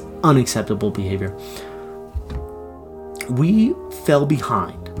 That is unacceptable behavior. We fell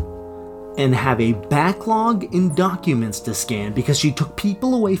behind and have a backlog in documents to scan because she took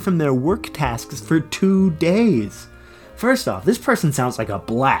people away from their work tasks for 2 days. First off, this person sounds like a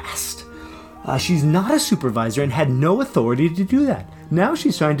blast. She's not a supervisor and had no authority to do that. Now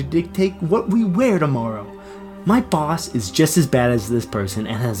she's trying to dictate what we wear tomorrow. My boss is just as bad as this person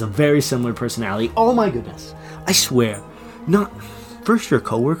and has a very similar personality. Oh my goodness. I swear. First your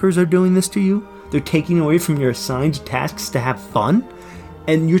coworkers are doing this to you. They're taking away from your assigned tasks to have fun.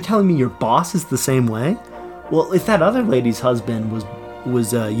 And you're telling me your boss is the same way? Well, if that other lady's husband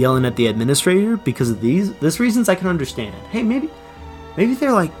was yelling at the administrator because of this reasons, I can understand. Hey, maybe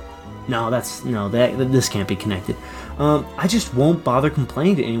they're like, this can't be connected. I just won't bother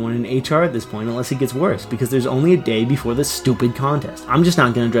complaining to anyone in HR at this point unless it gets worse, because there's only a day before this stupid contest. I'm just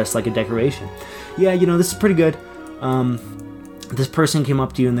not going to dress like a decoration. Yeah, this is pretty good. This person came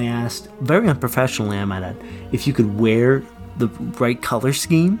up to you and they asked, very unprofessionally I might add, if you could wear the right color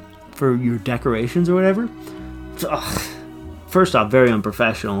scheme for your decorations or whatever. Ugh. First off, very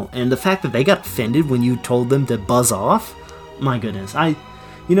unprofessional, and the fact that they got offended when you told them to buzz off, my goodness. I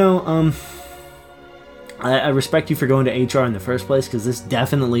respect you for going to HR in the first place, because this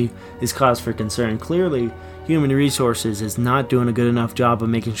definitely is cause for concern. Clearly, Human Resources is not doing a good enough job of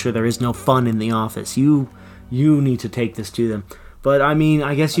making sure there is no fun in the office. You need to take this to them. But I mean,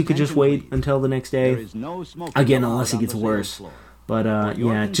 I guess you could just wait until the next day. Again, unless it gets worse. But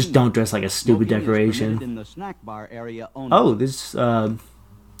yeah, just don't dress like a stupid decoration. Oh, this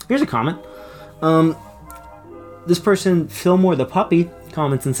here's a comment. This person, Fillmore the puppy,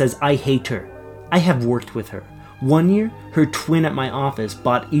 comments and says, "I hate her. I have worked with her. One year, her twin at my office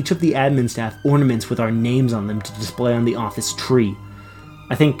bought each of the admin staff ornaments with our names on them to display on the office tree."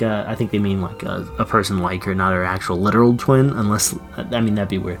 I think they mean like a person like her, not her actual literal twin. Unless, I mean, that'd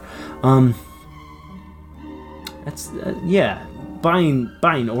be weird. That's yeah.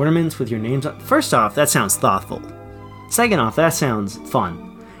 Buying ornaments with your names on. First off, that sounds thoughtful. Second off, that sounds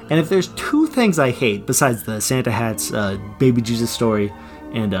fun. And if there's two things I hate besides the Santa hats, baby Jesus story,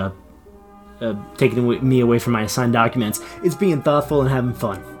 and taking me away from my assigned documents, it's being thoughtful and having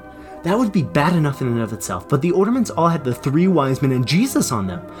fun. That would be bad enough in and of itself, but the ornaments all had the 3 wise men and Jesus on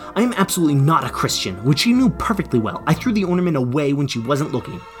them. I am absolutely not a Christian, which she knew perfectly well. I threw the ornament away when she wasn't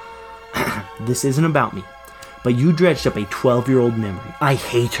looking. This isn't about me. But you dredged up a 12-year-old memory. I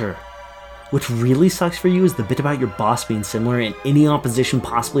hate her. What really sucks for you is the bit about your boss being similar and any opposition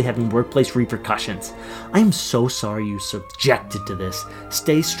possibly having workplace repercussions. I am so sorry you subjected to this.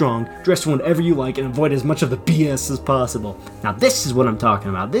 Stay strong, dress whatever you like, and avoid as much of the BS as possible. Now this is what I'm talking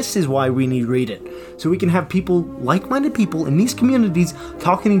about. This is why we need Read It. So we can have people, like-minded people in these communities,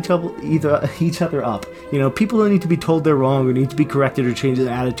 talking each other up. You know, people don't need to be told they're wrong or need to be corrected or change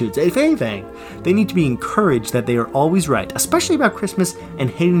their attitudes. If anything, they need to be encouraged that they are always right, especially about Christmas and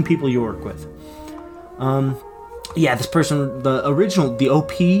hating people you work with. Yeah, this person, the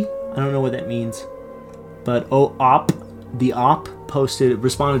OP, I don't know what that means, but the OP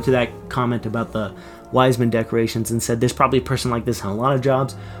responded to that comment about the Wiseman decorations and said there's probably a person like this in a lot of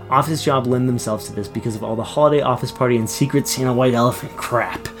jobs. Office jobs lend themselves to this because of all the holiday office party and secret Santa white elephant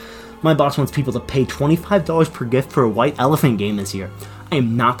crap. My boss wants people to pay $25 per gift for a white elephant game this year. I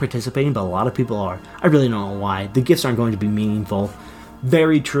am not participating, but a lot of people are. I really don't know why. The gifts aren't going to be meaningful.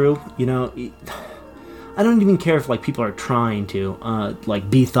 Very true. You know, I don't even care if like people are trying to like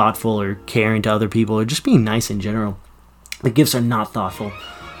be thoughtful or caring to other people or just being nice in general. The gifts are not thoughtful.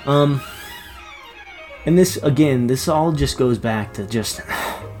 And this all just goes back to just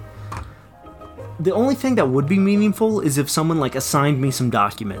the only thing that would be meaningful is if someone like assigned me some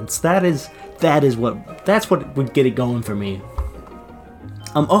documents. That's what would get it going for me.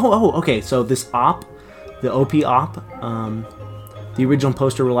 Okay. So this the OP op, the original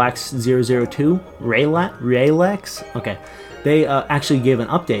poster Relax 002, Raylex. Okay, they actually gave an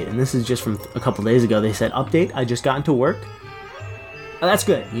update, and this is just from a couple days ago. They said, "Update: I just got into work." That's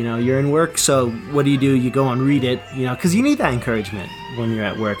good. You know, you're in work, so what do? You go on Read It, you know, because you need that encouragement when you're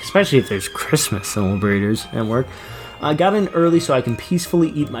at work, especially if there's Christmas celebrators at work. I got in early so I can peacefully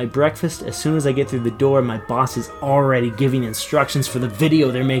eat my breakfast. As soon as I get through the door, my boss is already giving instructions for the video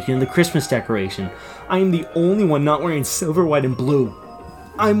they're making of the Christmas decoration. I am the only one not wearing silver, white, and blue.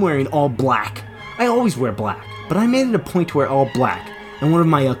 I'm wearing all black. I always wear black, but I made it a point to wear all black, and one of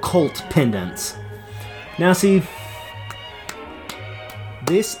my occult pendants. Now see,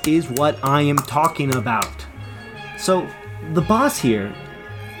 this is what I am talking about. So, the boss here,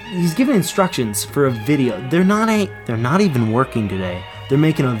 he's giving instructions for a video. They're not even working today. They're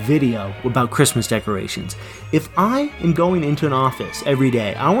making a video about Christmas decorations. If I am going into an office every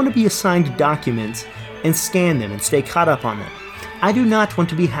day, I want to be assigned documents and scan them and stay caught up on them. I do not want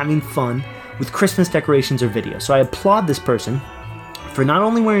to be having fun with Christmas decorations or videos. So I applaud this person for not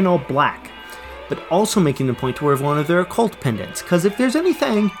only wearing all black, but also making a point to wear one of their occult pendants. Because if there's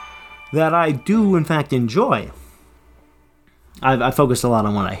anything that I do in fact enjoy, I focused a lot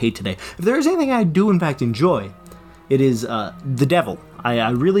on what I hate today. If there is anything I do in fact enjoy, it is the devil.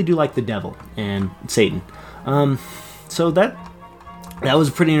 I really do like the devil and Satan. So that was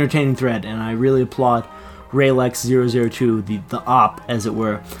a pretty entertaining thread, and I really applaud Raylex002, the op, as it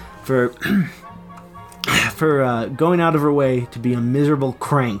were, for going out of her way to be a miserable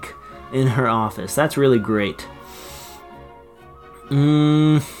crank in her office. That's really great.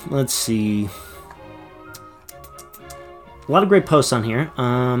 Let's see. A lot of great posts on here.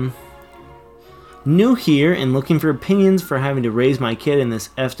 New here and looking for opinions for having to raise my kid in this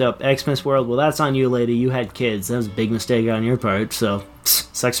effed up Xmas world. Well, that's on you, lady. You had kids. That was a big mistake on your part, so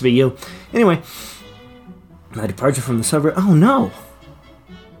sucks to be you. Anyway, My departure from the subreddit. Oh no!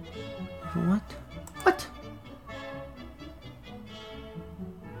 What? What?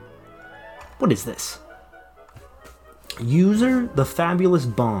 What is this? User The Fabulous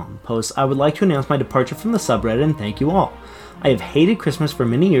Bomb posts, I would like to announce my departure from the subreddit and thank you all. I have hated Christmas for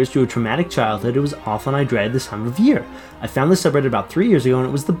many years due to a traumatic childhood. It was awful and I dreaded this time of year. I found this subreddit about 3 years ago and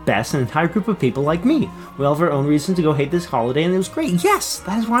it was the best, an entire group of people like me. We all have our own reasons to go hate this holiday and it was great. Yes,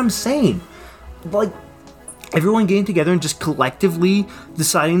 that is what I'm saying. Like, everyone getting together and just collectively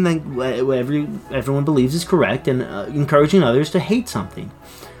deciding that what everyone believes is correct and encouraging others to hate something.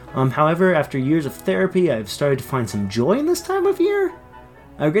 However, after years of therapy, I've started to find some joy in this time of year.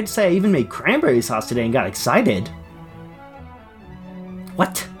 I regret to say I even made cranberry sauce today and got excited.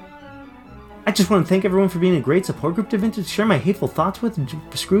 What? I just want to thank everyone for being a great support group to share my hateful thoughts with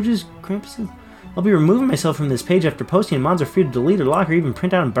Scrooge's Krampuses. I'll be removing myself from this page after posting, and mods are free to delete or lock or even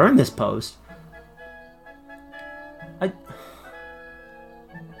print out and burn this post.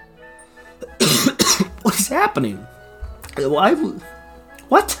 What is happening?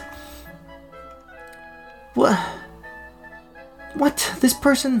 What? What? This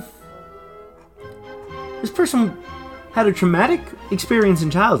person had a traumatic experience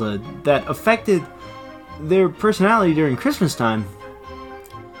in childhood that affected their personality during Christmas time.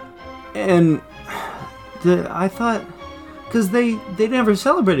 And I thought, because they never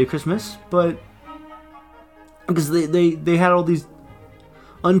celebrated Christmas, but because they had all these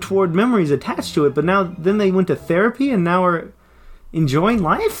untoward memories attached to it, but then they went to therapy and now are enjoying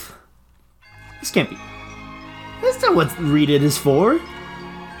life? This can't be. That's not what Read It is for.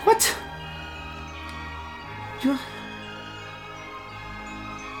 What?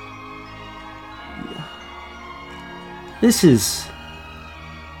 This is...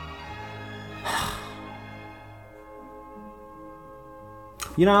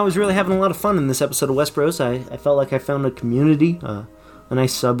 I was really having a lot of fun in this episode of Westeros. I felt like I found a community, a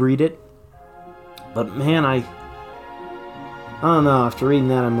nice sub-read it. But man, I don't know, after reading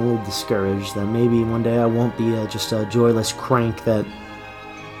that I'm a little discouraged that maybe one day I won't be just a joyless crank that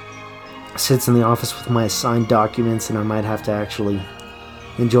sits in the office with my assigned documents, and I might have to actually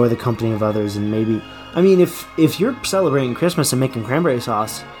enjoy the company of others. And maybe, if you're celebrating Christmas and making cranberry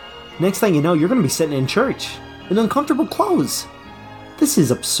sauce, next thing you know, you're going to be sitting in church in uncomfortable clothes. This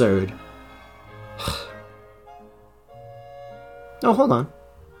is absurd. Oh, hold on.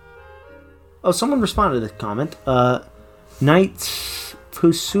 Oh, someone responded to this comment. Knight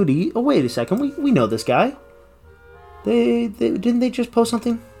Fusudi. Oh, wait a second. We know this guy. They didn't they just post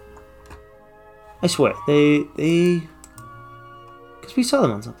something? I swear. They because we saw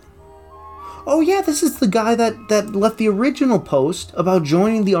them on something. Oh yeah, this is the guy that left the original post about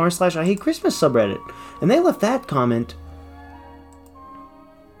joining the r/I hate Christmas subreddit. And they left that comment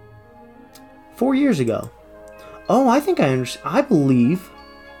 4 years ago. Oh, I think I understand. I believe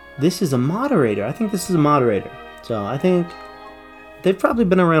this is a moderator. So I think they've probably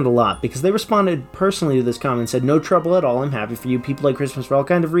been around a lot, because they responded personally to this comment and said, no trouble at all, I'm happy for you. People like Christmas for all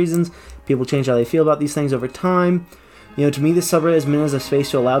kinds of reasons. People change how they feel about these things over time. To me, this subreddit is meant as a space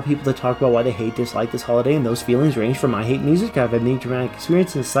to allow people to talk about why they hate, dislike this holiday, and those feelings range from I hate music, I've had many traumatic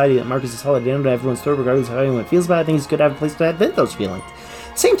experiences in society that marks this holiday down to everyone's throat regardless of how anyone feels about it. I think it's good to have a place to vent those feelings.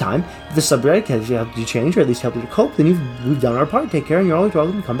 Same time, if the subreddit has helped you change, or at least helped you to cope, then we've done our part. Take care, and you're always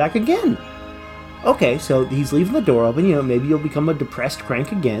welcome to come back again. Okay, so he's leaving the door open. Maybe you'll become a depressed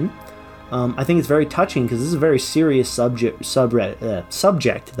crank again. I think it's very touching, because this is a very serious subject,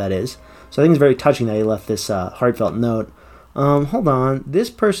 that is. So I think it's very touching that he left this heartfelt note. Hold on. This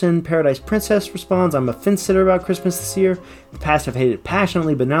person, Paradise Princess, responds, I'm a fence sitter about Christmas this year. In the past, I've hated it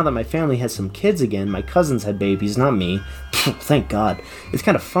passionately, but now that my family has some kids again, my cousins had babies, not me. Thank God. It's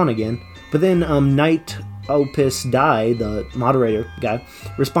kind of fun again. But then, Knight Opus Die, the moderator guy,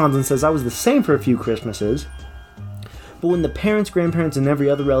 responds and says, I was the same for a few Christmases. But when the parents, grandparents, and every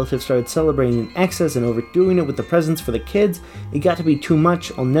other relative started celebrating in excess and overdoing it with the presents for the kids, it got to be too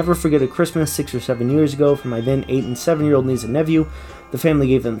much. I'll never forget a Christmas 6 or 7 years ago for my then 8 and 7-year-old niece and nephew. The family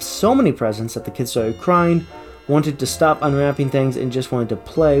gave them so many presents that the kids started crying, wanted to stop unwrapping things, and just wanted to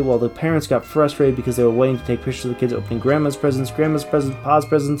play, while the parents got frustrated because they were waiting to take pictures of the kids opening grandma's presents, pa's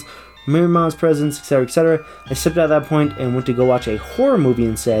presents, Mom's presents, etc., etc. I stepped out at that point and went to go watch a horror movie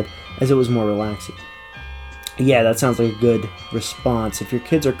instead, as it was more relaxing. Yeah, that sounds like a good response. If your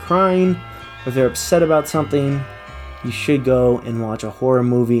kids are crying, or if they're upset about something, you should go and watch a horror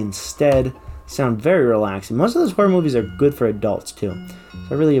movie instead. Sound very relaxing. Most of those horror movies are good for adults too, so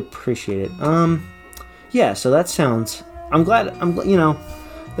I really appreciate it. Yeah, so that sounds. I'm glad.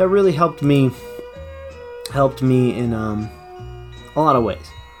 That really helped me in a lot of ways.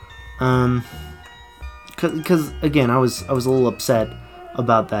 Because because again, I was a little upset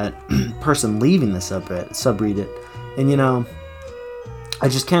about that person leaving the subreddit, and I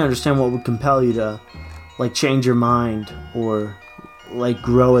just can't understand what would compel you to like change your mind or like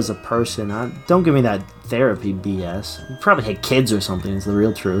grow as a person. Don't give me that therapy BS. You probably hate kids or something. Is the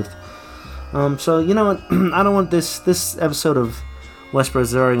real truth. So you know what? I don't want this episode of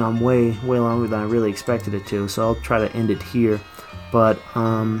Westboro's going on way longer than I really expected it to. So I'll try to end it here. But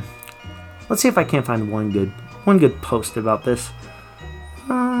let's see if I can't find one good post about this.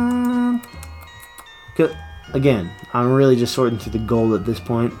 Again, I'm really just sorting through the gold at this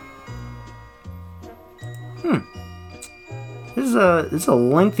point. This is a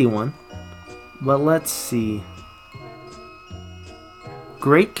lengthy one, but let's see.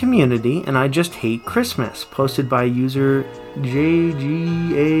 Great community, and I just hate Christmas. Posted by user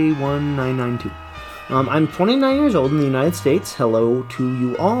JGA1992. I'm 29 years old in the United States. Hello to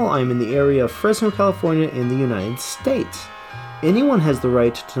you all. I'm in the area of Fresno, California in the United States. Anyone has the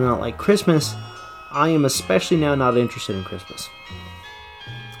right to not like Christmas. I am especially now not interested in Christmas.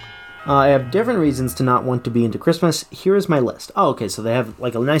 I have different reasons to not want to be into Christmas. Here is my list. Oh, okay, so they have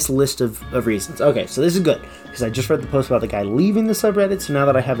like a nice list of reasons. Okay, so this is good, because I just read the post about the guy leaving the subreddit, so now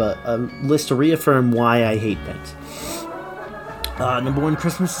that I have a list to reaffirm why I hate things. Number one,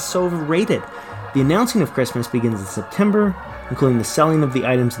 Christmas is so overrated. The announcing of Christmas begins in September, including the selling of the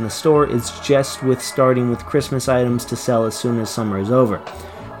items in the store. It's just with starting with Christmas items to sell as soon as summer is over.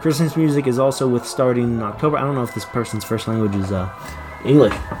 Christmas music is also with starting in October. I don't know if this person's first language is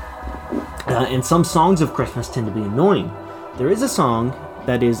English. And some songs of Christmas tend to be annoying. There is a song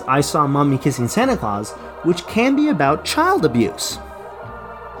that is I Saw Mommy Kissing Santa Claus, which can be about child abuse.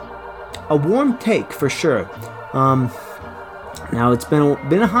 A warm take for sure. Now it's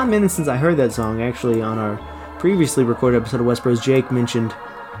been a hot minute since I heard that song. Actually, on our previously recorded episode of Westboro's, Jake mentioned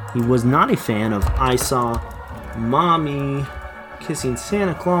he was not a fan of I Saw Mommy Kissing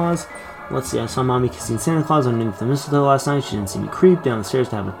Santa Claus. Let's see, I saw Mommy kissing Santa Claus underneath the mistletoe last night. She didn't see me creep down the stairs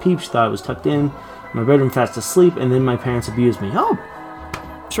to have a peep. She thought I was tucked in my bedroom fast asleep, and then my parents abused me. Oh,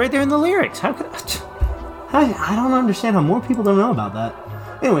 it's right there in the lyrics. How could I don't understand how more people don't know about that.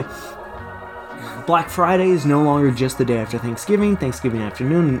 Anyway, Black Friday is no longer just the day after Thanksgiving. Thanksgiving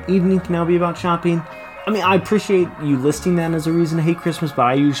afternoon and evening can now be about shopping. I mean, I appreciate you listing that as a reason to hate Christmas, but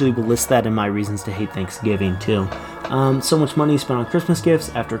I usually will list that in my reasons to hate Thanksgiving, too. So much money spent on Christmas gifts.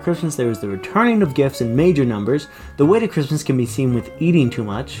 After Christmas, there is the returning of gifts in major numbers. The way to Christmas can be seen with eating too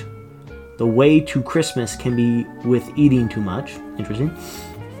much. The way to Christmas can be with eating too much. Interesting.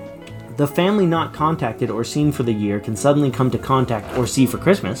 The family not contacted or seen for the year can suddenly come to contact or see for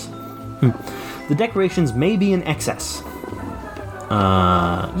Christmas. The decorations may be in excess.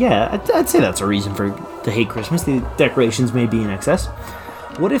 Yeah, I'd say that's a reason to hate Christmas. The decorations may be in excess.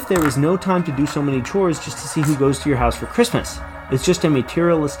 What if there is no time to do so many chores just to see who goes to your house for Christmas? It's just a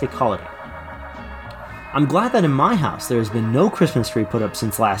materialistic holiday. I'm glad that in my house there has been no Christmas tree put up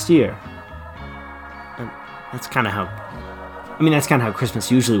since last year. And that's kind of how Christmas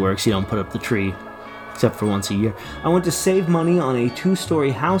usually works. You don't put up the tree, except for once a year. I want to save money on a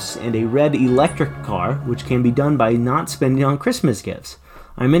 2-story house and a red electric car, which can be done by not spending on Christmas gifts.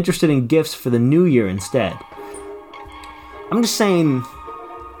 I'm interested in gifts for the new year instead. I'm just saying,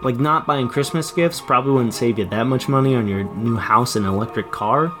 like, not buying Christmas gifts probably wouldn't save you that much money on your new house and electric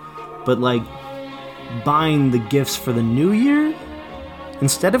car, but, like, buying the gifts for the new year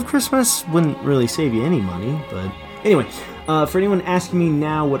instead of Christmas wouldn't really save you any money. But anyway, for anyone asking me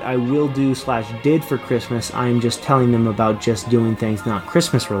now what I will do / did for Christmas, I am just telling them about just doing things not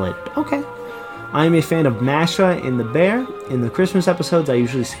Christmas related. Okay. I am a fan of Masha and the Bear. In the Christmas episodes, I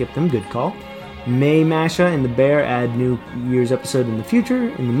usually skip them. Good call. May Masha and the Bear add New Year's episode in the future.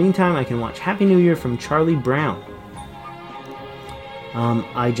 In the meantime, I can watch Happy New Year from Charlie Brown.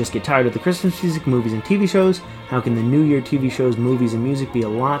 I just get tired of the Christmas music, movies, and TV shows. How can the New Year TV shows, movies, and music be a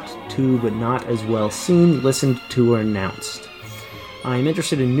lot to, but not as well seen, listened to, or announced? I am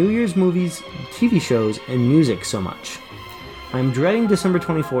interested in New Year's movies, TV shows, and music so much. I am dreading December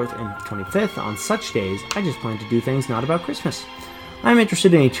 24th and 25th. On such days, I just plan to do things not about Christmas. I am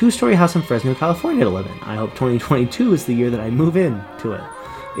interested in a 2-story house in Fresno, California to live in. I hope 2022 is the year that I move into it.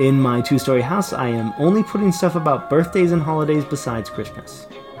 In my 2-story house, I am only putting stuff about birthdays and holidays besides Christmas.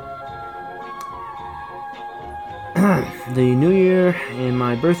 The New Year and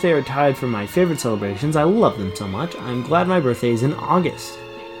my birthday are tied for my favorite celebrations. I love them so much. I'm glad my birthday is in August.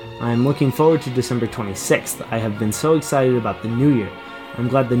 I am looking forward to December 26th. I have been so excited about the New Year. I'm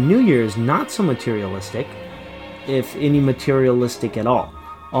glad the New Year is not so materialistic, if any materialistic at all.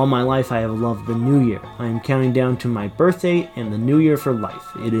 All my life I have loved the new year. I am counting down to my birthday and the new year for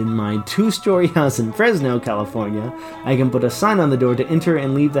life. In my 2-story house in Fresno, California, I can put a sign on the door to enter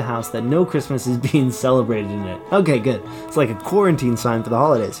and leave the house that no Christmas is being celebrated in it. Okay, good. It's like a quarantine sign for the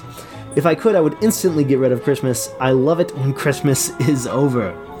holidays. If I could, I would instantly get rid of Christmas. I love it when Christmas is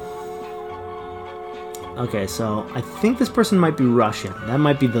over. Okay, so I think this person might be Russian. That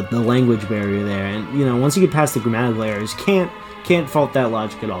might be the language barrier there. And, once you get past the grammatical errors, can't fault that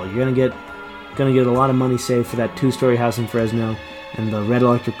logic at all. You're gonna get a lot of money saved for that 2-story house in Fresno, and the red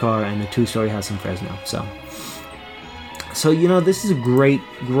electric car, and the 2-story house in Fresno. So this is a great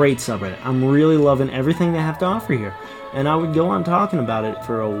subreddit. I'm really loving everything they have to offer here, and I would go on talking about it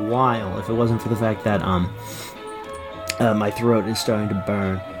for a while if it wasn't for the fact that my throat is starting to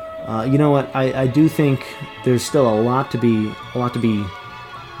burn. You know what? I do think there's still a lot to be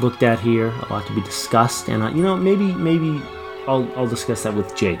looked at here, a lot to be discussed, and maybe I'll discuss that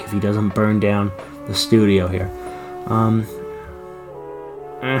with Jake if he doesn't burn down the studio here.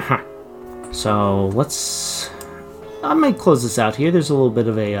 So I might close this out here. There's a little bit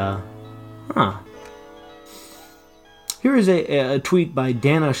of a Here is a tweet by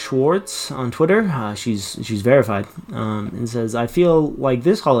Dana Schwartz on Twitter. She's verified, and says, "I feel like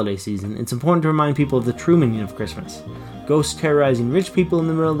this holiday season, it's important to remind people of the true meaning of Christmas. Ghosts terrorizing rich people in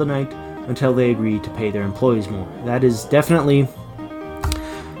the middle of the night until they agree to pay their employees more." That is definitely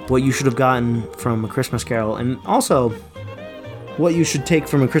what you should have gotten from A Christmas Carol, and also what you should take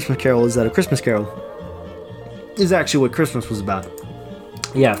from A Christmas Carol is that A Christmas Carol is actually what Christmas was about.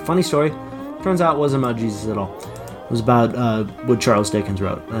 Yeah, funny story. Turns out it wasn't about Jesus at all. It was about what Charles Dickens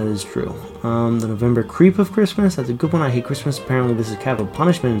wrote. That is true. The November creep of Christmas. That's a good one. I hate Christmas. Apparently this is capital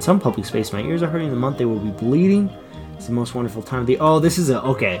punishment in some public space. My ears are hurting. The month they will be bleeding. It's the most wonderful time of the... Oh, this is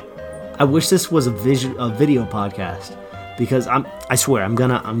okay. I wish this was a video podcast, because I swear I'm going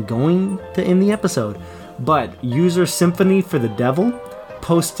to end the episode. But user Symphony for the Devil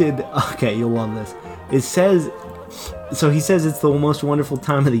posted... Okay, you'll love this. It says... So he says it's the most wonderful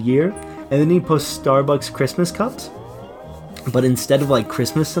time of the year, and then he posts Starbucks Christmas cups. But instead of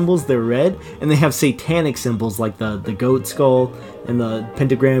Christmas symbols, they're red, and they have satanic symbols like the goat skull and the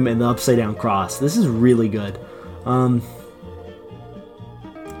pentagram and the upside down cross. This is really good.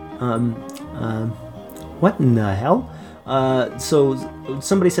 What in the hell? So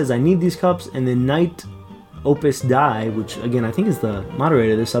somebody says, "I need these cups," and then Night Opus Die, which again I think is the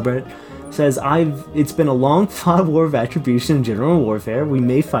moderator of this subreddit, says, "It's been a long fought war of attribution and general warfare. We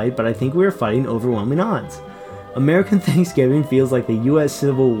may fight, but I think we are fighting overwhelming odds. American Thanksgiving feels like the U.S.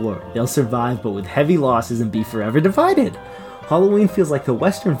 Civil War. They'll survive, but with heavy losses and be forever divided. Halloween feels like the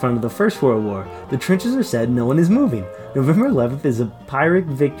Western Front of the First World War. The trenches are set, no one is moving. November 11th is a Pyrrhic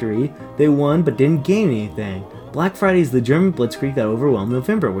victory. They won, but didn't gain anything. Black Friday is the German blitzkrieg that overwhelmed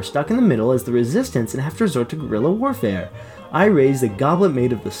November. We're stuck in the middle as the resistance and have to resort to guerrilla warfare. I raise the goblet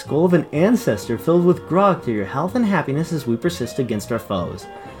made of the skull of an ancestor filled with grog to your health and happiness as we persist against our foes."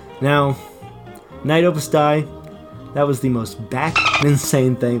 Now, Night Opus Die, that was the most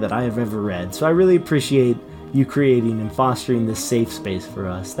insane thing that I have ever read. So I really appreciate you creating and fostering this safe space for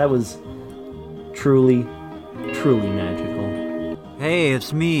us. That was truly, truly magical. Hey,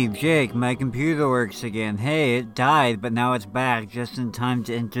 it's me, Jake. My computer works again. Hey, it died, but now it's back just in time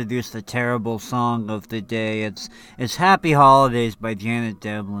to introduce the terrible song of the day. It's Happy Holidays by Janet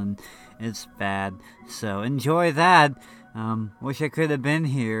Devlin. It's bad, so enjoy that. Wish I could have been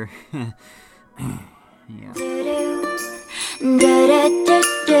here. Yeah.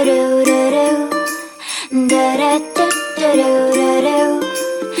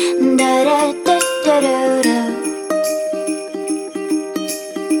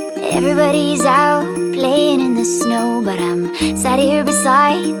 Everybody's out playing in the snow, but I'm sat here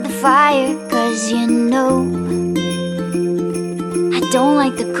beside the fire, 'cause I don't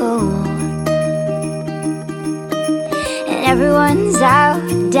like the cold. And everyone's out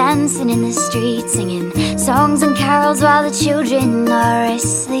dancing in the streets, singing songs and carols while the children are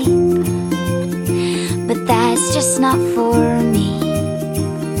asleep. But that's just not for me.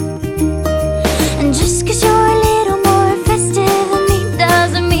 And just 'cause you're a little more festive than me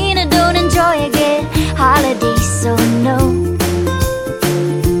doesn't mean I don't enjoy a good holiday. So no,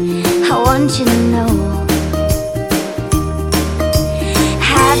 I want you to know.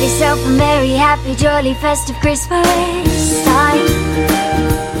 Have yourself a merry, happy, jolly, festive Christmas time.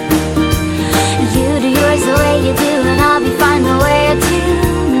 You do yours the way you do, and I'll be fine the way I do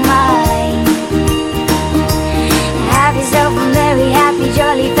mine. Have yourself a merry, happy,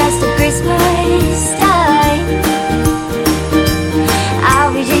 jolly, festive Christmas time.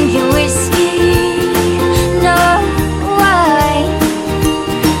 I'll be drinking whiskey, no wine.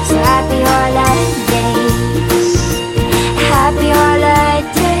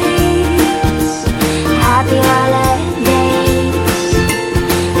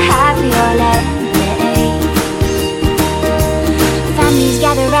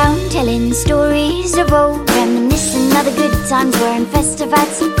 times wearing festive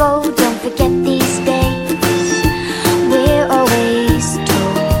hats of gold. Don't forget these days, we're always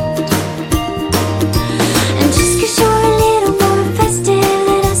told. And just 'cause you're a little more festive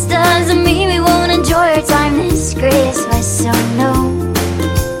than us doesn't mean we won't enjoy our time this Christmas. So no,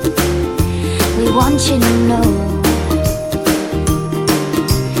 we want you to know.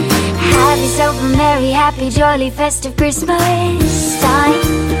 Have yourself a merry, happy, jolly, festive Christmas time.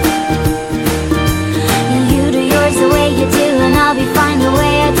 You do yours the way you do, and I'll be fine the way